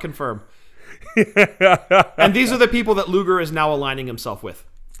 Cannot confirm. And these are the people that Luger is now aligning himself with.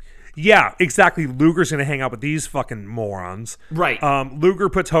 Yeah, exactly. Luger's gonna hang out with these fucking morons. Right. Luger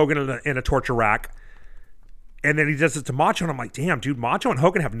puts Hogan in a torture rack, and then he does it to Macho, and I'm like, damn, dude, Macho and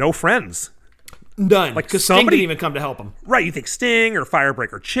Hogan have no friends. None. Like, Because Sting somebody- didn't even come to help him. Right, you think Sting or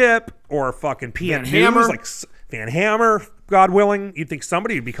Firebreaker Chip or fucking PN Van Hammer. News, like Van Hammer, God willing, you'd think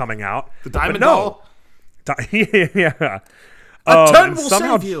somebody would be coming out. The Diamond But no. Doll. Yeah. A 10 and will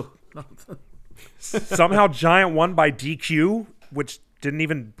somehow- save you. Somehow Giant won by DQ, which didn't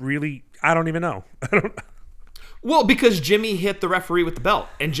even really, I don't even know. Well, because Jimmy hit the referee with the belt,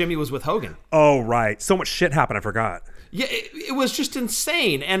 and Jimmy was with Hogan. Oh, right. So much shit happened, I forgot. Yeah, it was just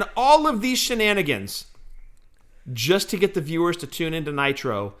insane. And all of these shenanigans just to get the viewers to tune into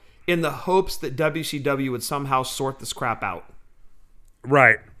Nitro in the hopes that WCW would somehow sort this crap out.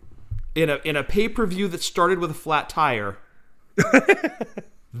 Right. In a pay-per-view that started with a flat tire,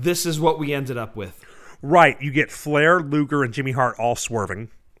 this is what we ended up with. Right. You get Flair, Luger, and Jimmy Hart all swerving.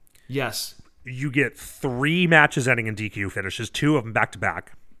 Yes. You get 3 matches ending in DQ finishes, 2 of them back to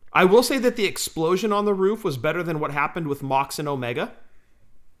back. I will say that the explosion on the roof was better than what happened with Mox and Omega.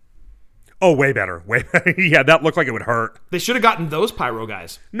 Oh, way better. Way better. Yeah, that looked like it would hurt. They should have gotten those pyro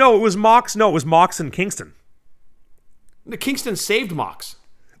guys. No, it was Mox. No, it was Mox and Kingston. Kingston saved Mox.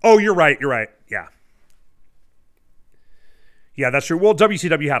 Oh, you're right. You're right. Yeah. Yeah, that's true. Well,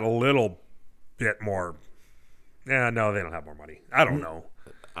 WCW had a little bit more. Yeah, no, they don't have more money. I don't know.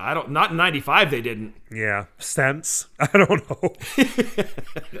 Not in 95 they didn't. Yeah, sense. I don't know.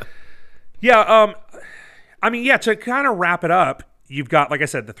 Yeah, I mean, yeah, to kind of wrap it up, you've got, like I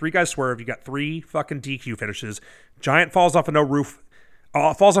said, the 3 guys swerve. You got 3 fucking DQ finishes. Giant falls off a roof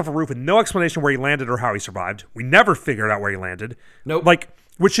with no explanation where he landed or how he survived. We never figured out where he landed. Nope. Like,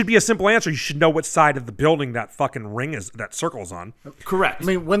 which should be a simple answer. You should know what side of the building that fucking ring is, that circle's on. Correct. I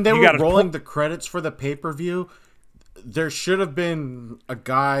mean, when they You were gotta rolling the credits for the pay-per-view, there should have been a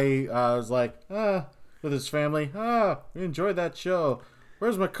guy was like, with his family, we enjoyed that show.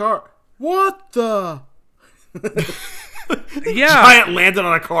 Where's my car? What the? Yeah. Giant landed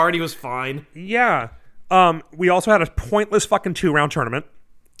on a car and he was fine. Yeah. We also had a pointless fucking 2-round tournament.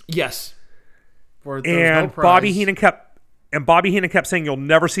 Yes. Where there was no And prize. Bobby Heenan kept saying you'll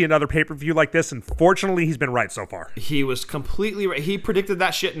never see another pay-per-view like this, and fortunately he's been right so far. He was completely right. He predicted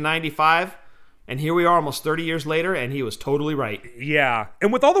that shit in 95, and here we are almost 30 years later, and he was totally right. Yeah.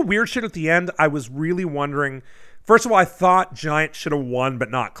 And with all the weird shit at the end, I was really wondering, first of all, I thought Giant should have won but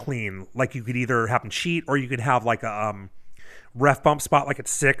not clean. Like you could either have him cheat or you could have like a ref bump spot like at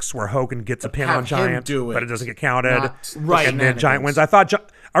 6 where Hogan gets a pin have on him Giant, do it, but it doesn't get counted. not Right. And then Giant wins. I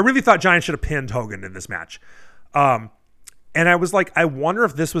really thought Giant should have pinned Hogan in this match. And I was like, I wonder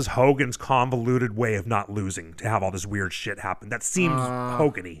if this was Hogan's convoluted way of not losing to have all this weird shit happen. That seems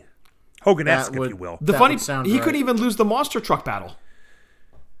Hogan-y. Hogan-esque, That would- if you will. The That funny, would sound he right. couldn't even lose the monster truck battle.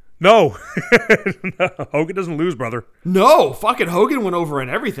 No. No, Hogan doesn't lose, brother. No, fucking Hogan went over in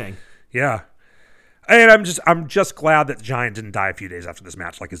everything. Yeah. And I'm just glad that the Giant didn't die a few days after this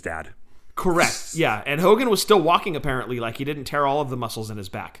match like his dad. Correct. Yeah, and Hogan was still walking apparently, like he didn't tear all of the muscles in his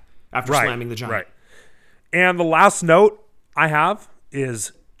back after slamming the Giant. Right. And the last note I have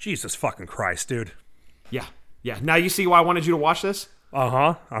is Jesus fucking Christ, dude. Yeah, yeah. Now you see why I wanted you to watch this.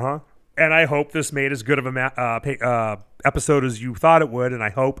 And I hope this made as good of a episode as you thought it would. And I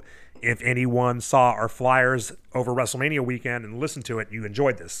hope if anyone saw our flyers over WrestleMania weekend and listened to it, you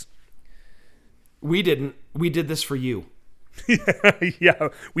enjoyed this. We didn't. We did this for you. Yeah,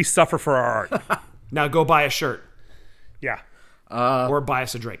 we suffer for our art. Now go buy a shirt Yeah. or buy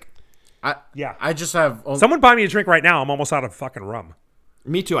us a drink. I just have Someone buy me a drink right now. I'm almost out of fucking rum.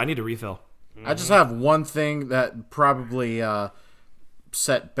 Me too. I need a refill. I just have one thing that probably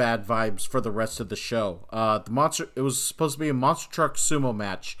set bad vibes for the rest of the show. It was supposed to be a monster truck sumo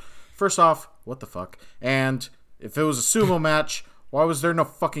match. First off, what the fuck? And if it was a sumo match, why was there no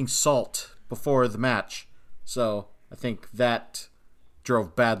fucking salt before the match? So I think that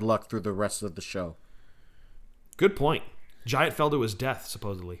drove bad luck through the rest of the show. Good point. Giant fell to his death,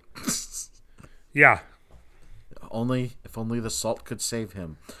 supposedly. Yeah. If only the salt could save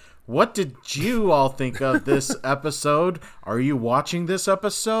him. What did you all think of this episode? Are you watching this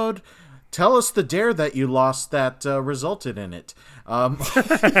episode? Tell us the dare that you lost that resulted in it.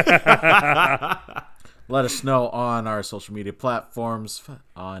 Let us know on our social media platforms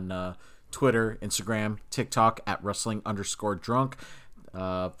on Twitter, Instagram, TikTok at wrestling_drunk.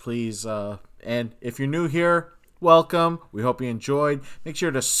 Please, and if you're new here, welcome. We hope you enjoyed. Make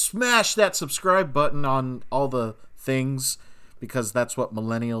sure to smash that subscribe button on all the things because that's what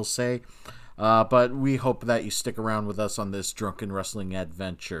millennials say. But we hope that you stick around with us on this drunken wrestling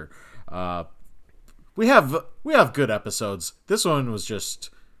adventure. We have good episodes. This one was just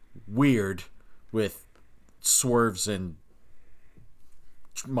weird with swerves and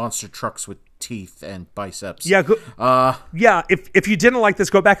monster trucks with teeth and biceps. Yeah. Yeah. If you didn't like this,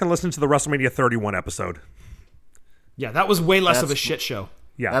 go back and listen to the WrestleMania 31 episode. Yeah, that was way less of a shit show.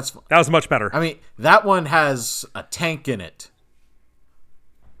 Yeah. That's- that was much better. I mean, that one has a tank in it.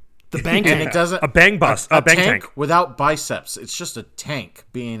 The bang And tank. it doesn't A bang bus. A bang tank. without biceps. It's just a tank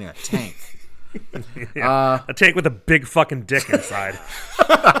being a tank. A tank with a big fucking dick inside.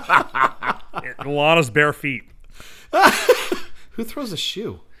 And Lana's bare feet. Who throws a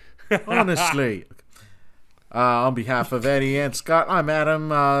shoe? Honestly. On behalf of Eddie and Scott, I'm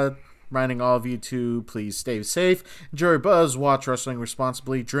Adam. Reminding all of you to please stay safe, enjoy your buzz, watch wrestling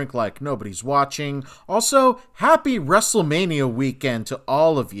responsibly, drink like nobody's watching. Also, happy WrestleMania weekend to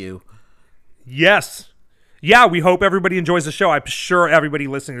all of you. Yes. Yeah, we hope everybody enjoys the show. I'm sure everybody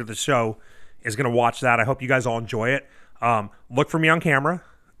listening to the show is going to watch that. I hope you guys all enjoy it. Look for me on camera.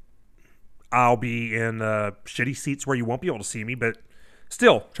 I'll be in shitty seats where you won't be able to see me, but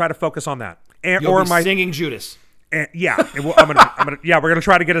still try to focus on that. And, You'll be singing Judas. And we're gonna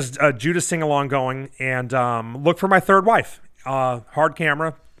try to get a Judas sing along going, and look for my third wife. Hard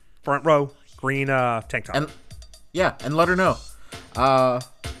camera, front row, green tank top. And let her know.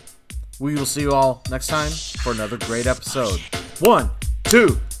 We will see you all next time for another great episode. 1, 2,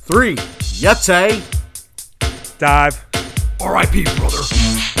 3, Yeti! Dive. R.I.P., brother.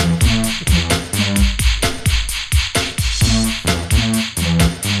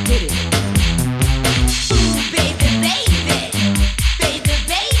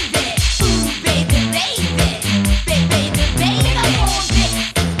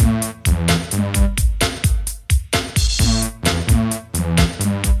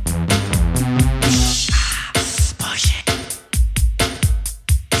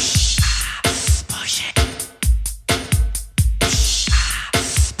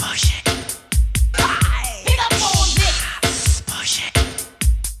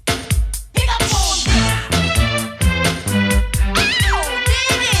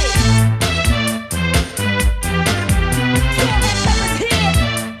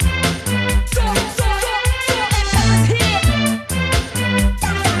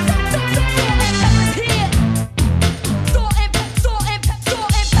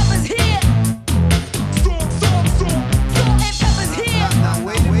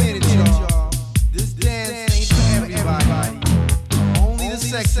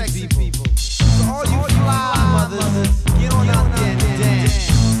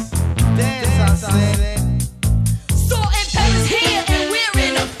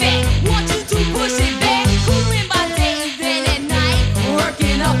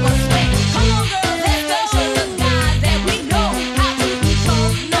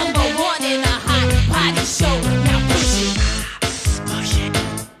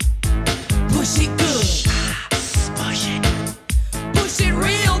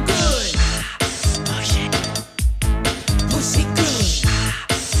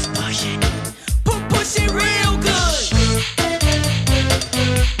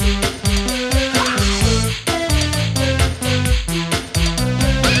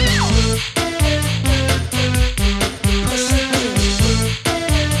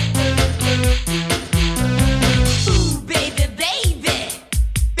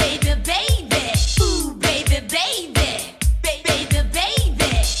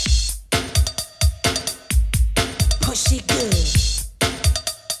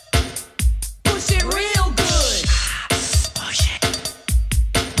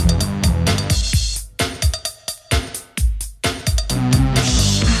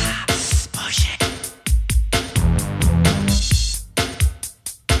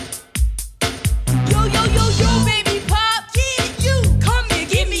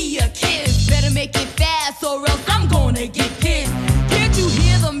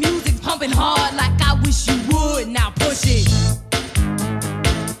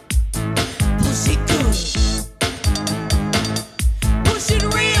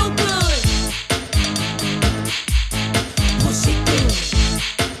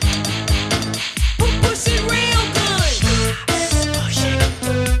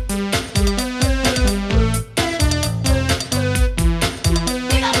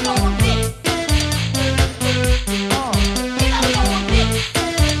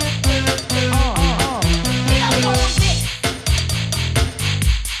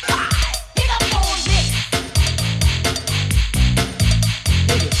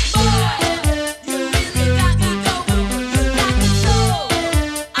 dig it.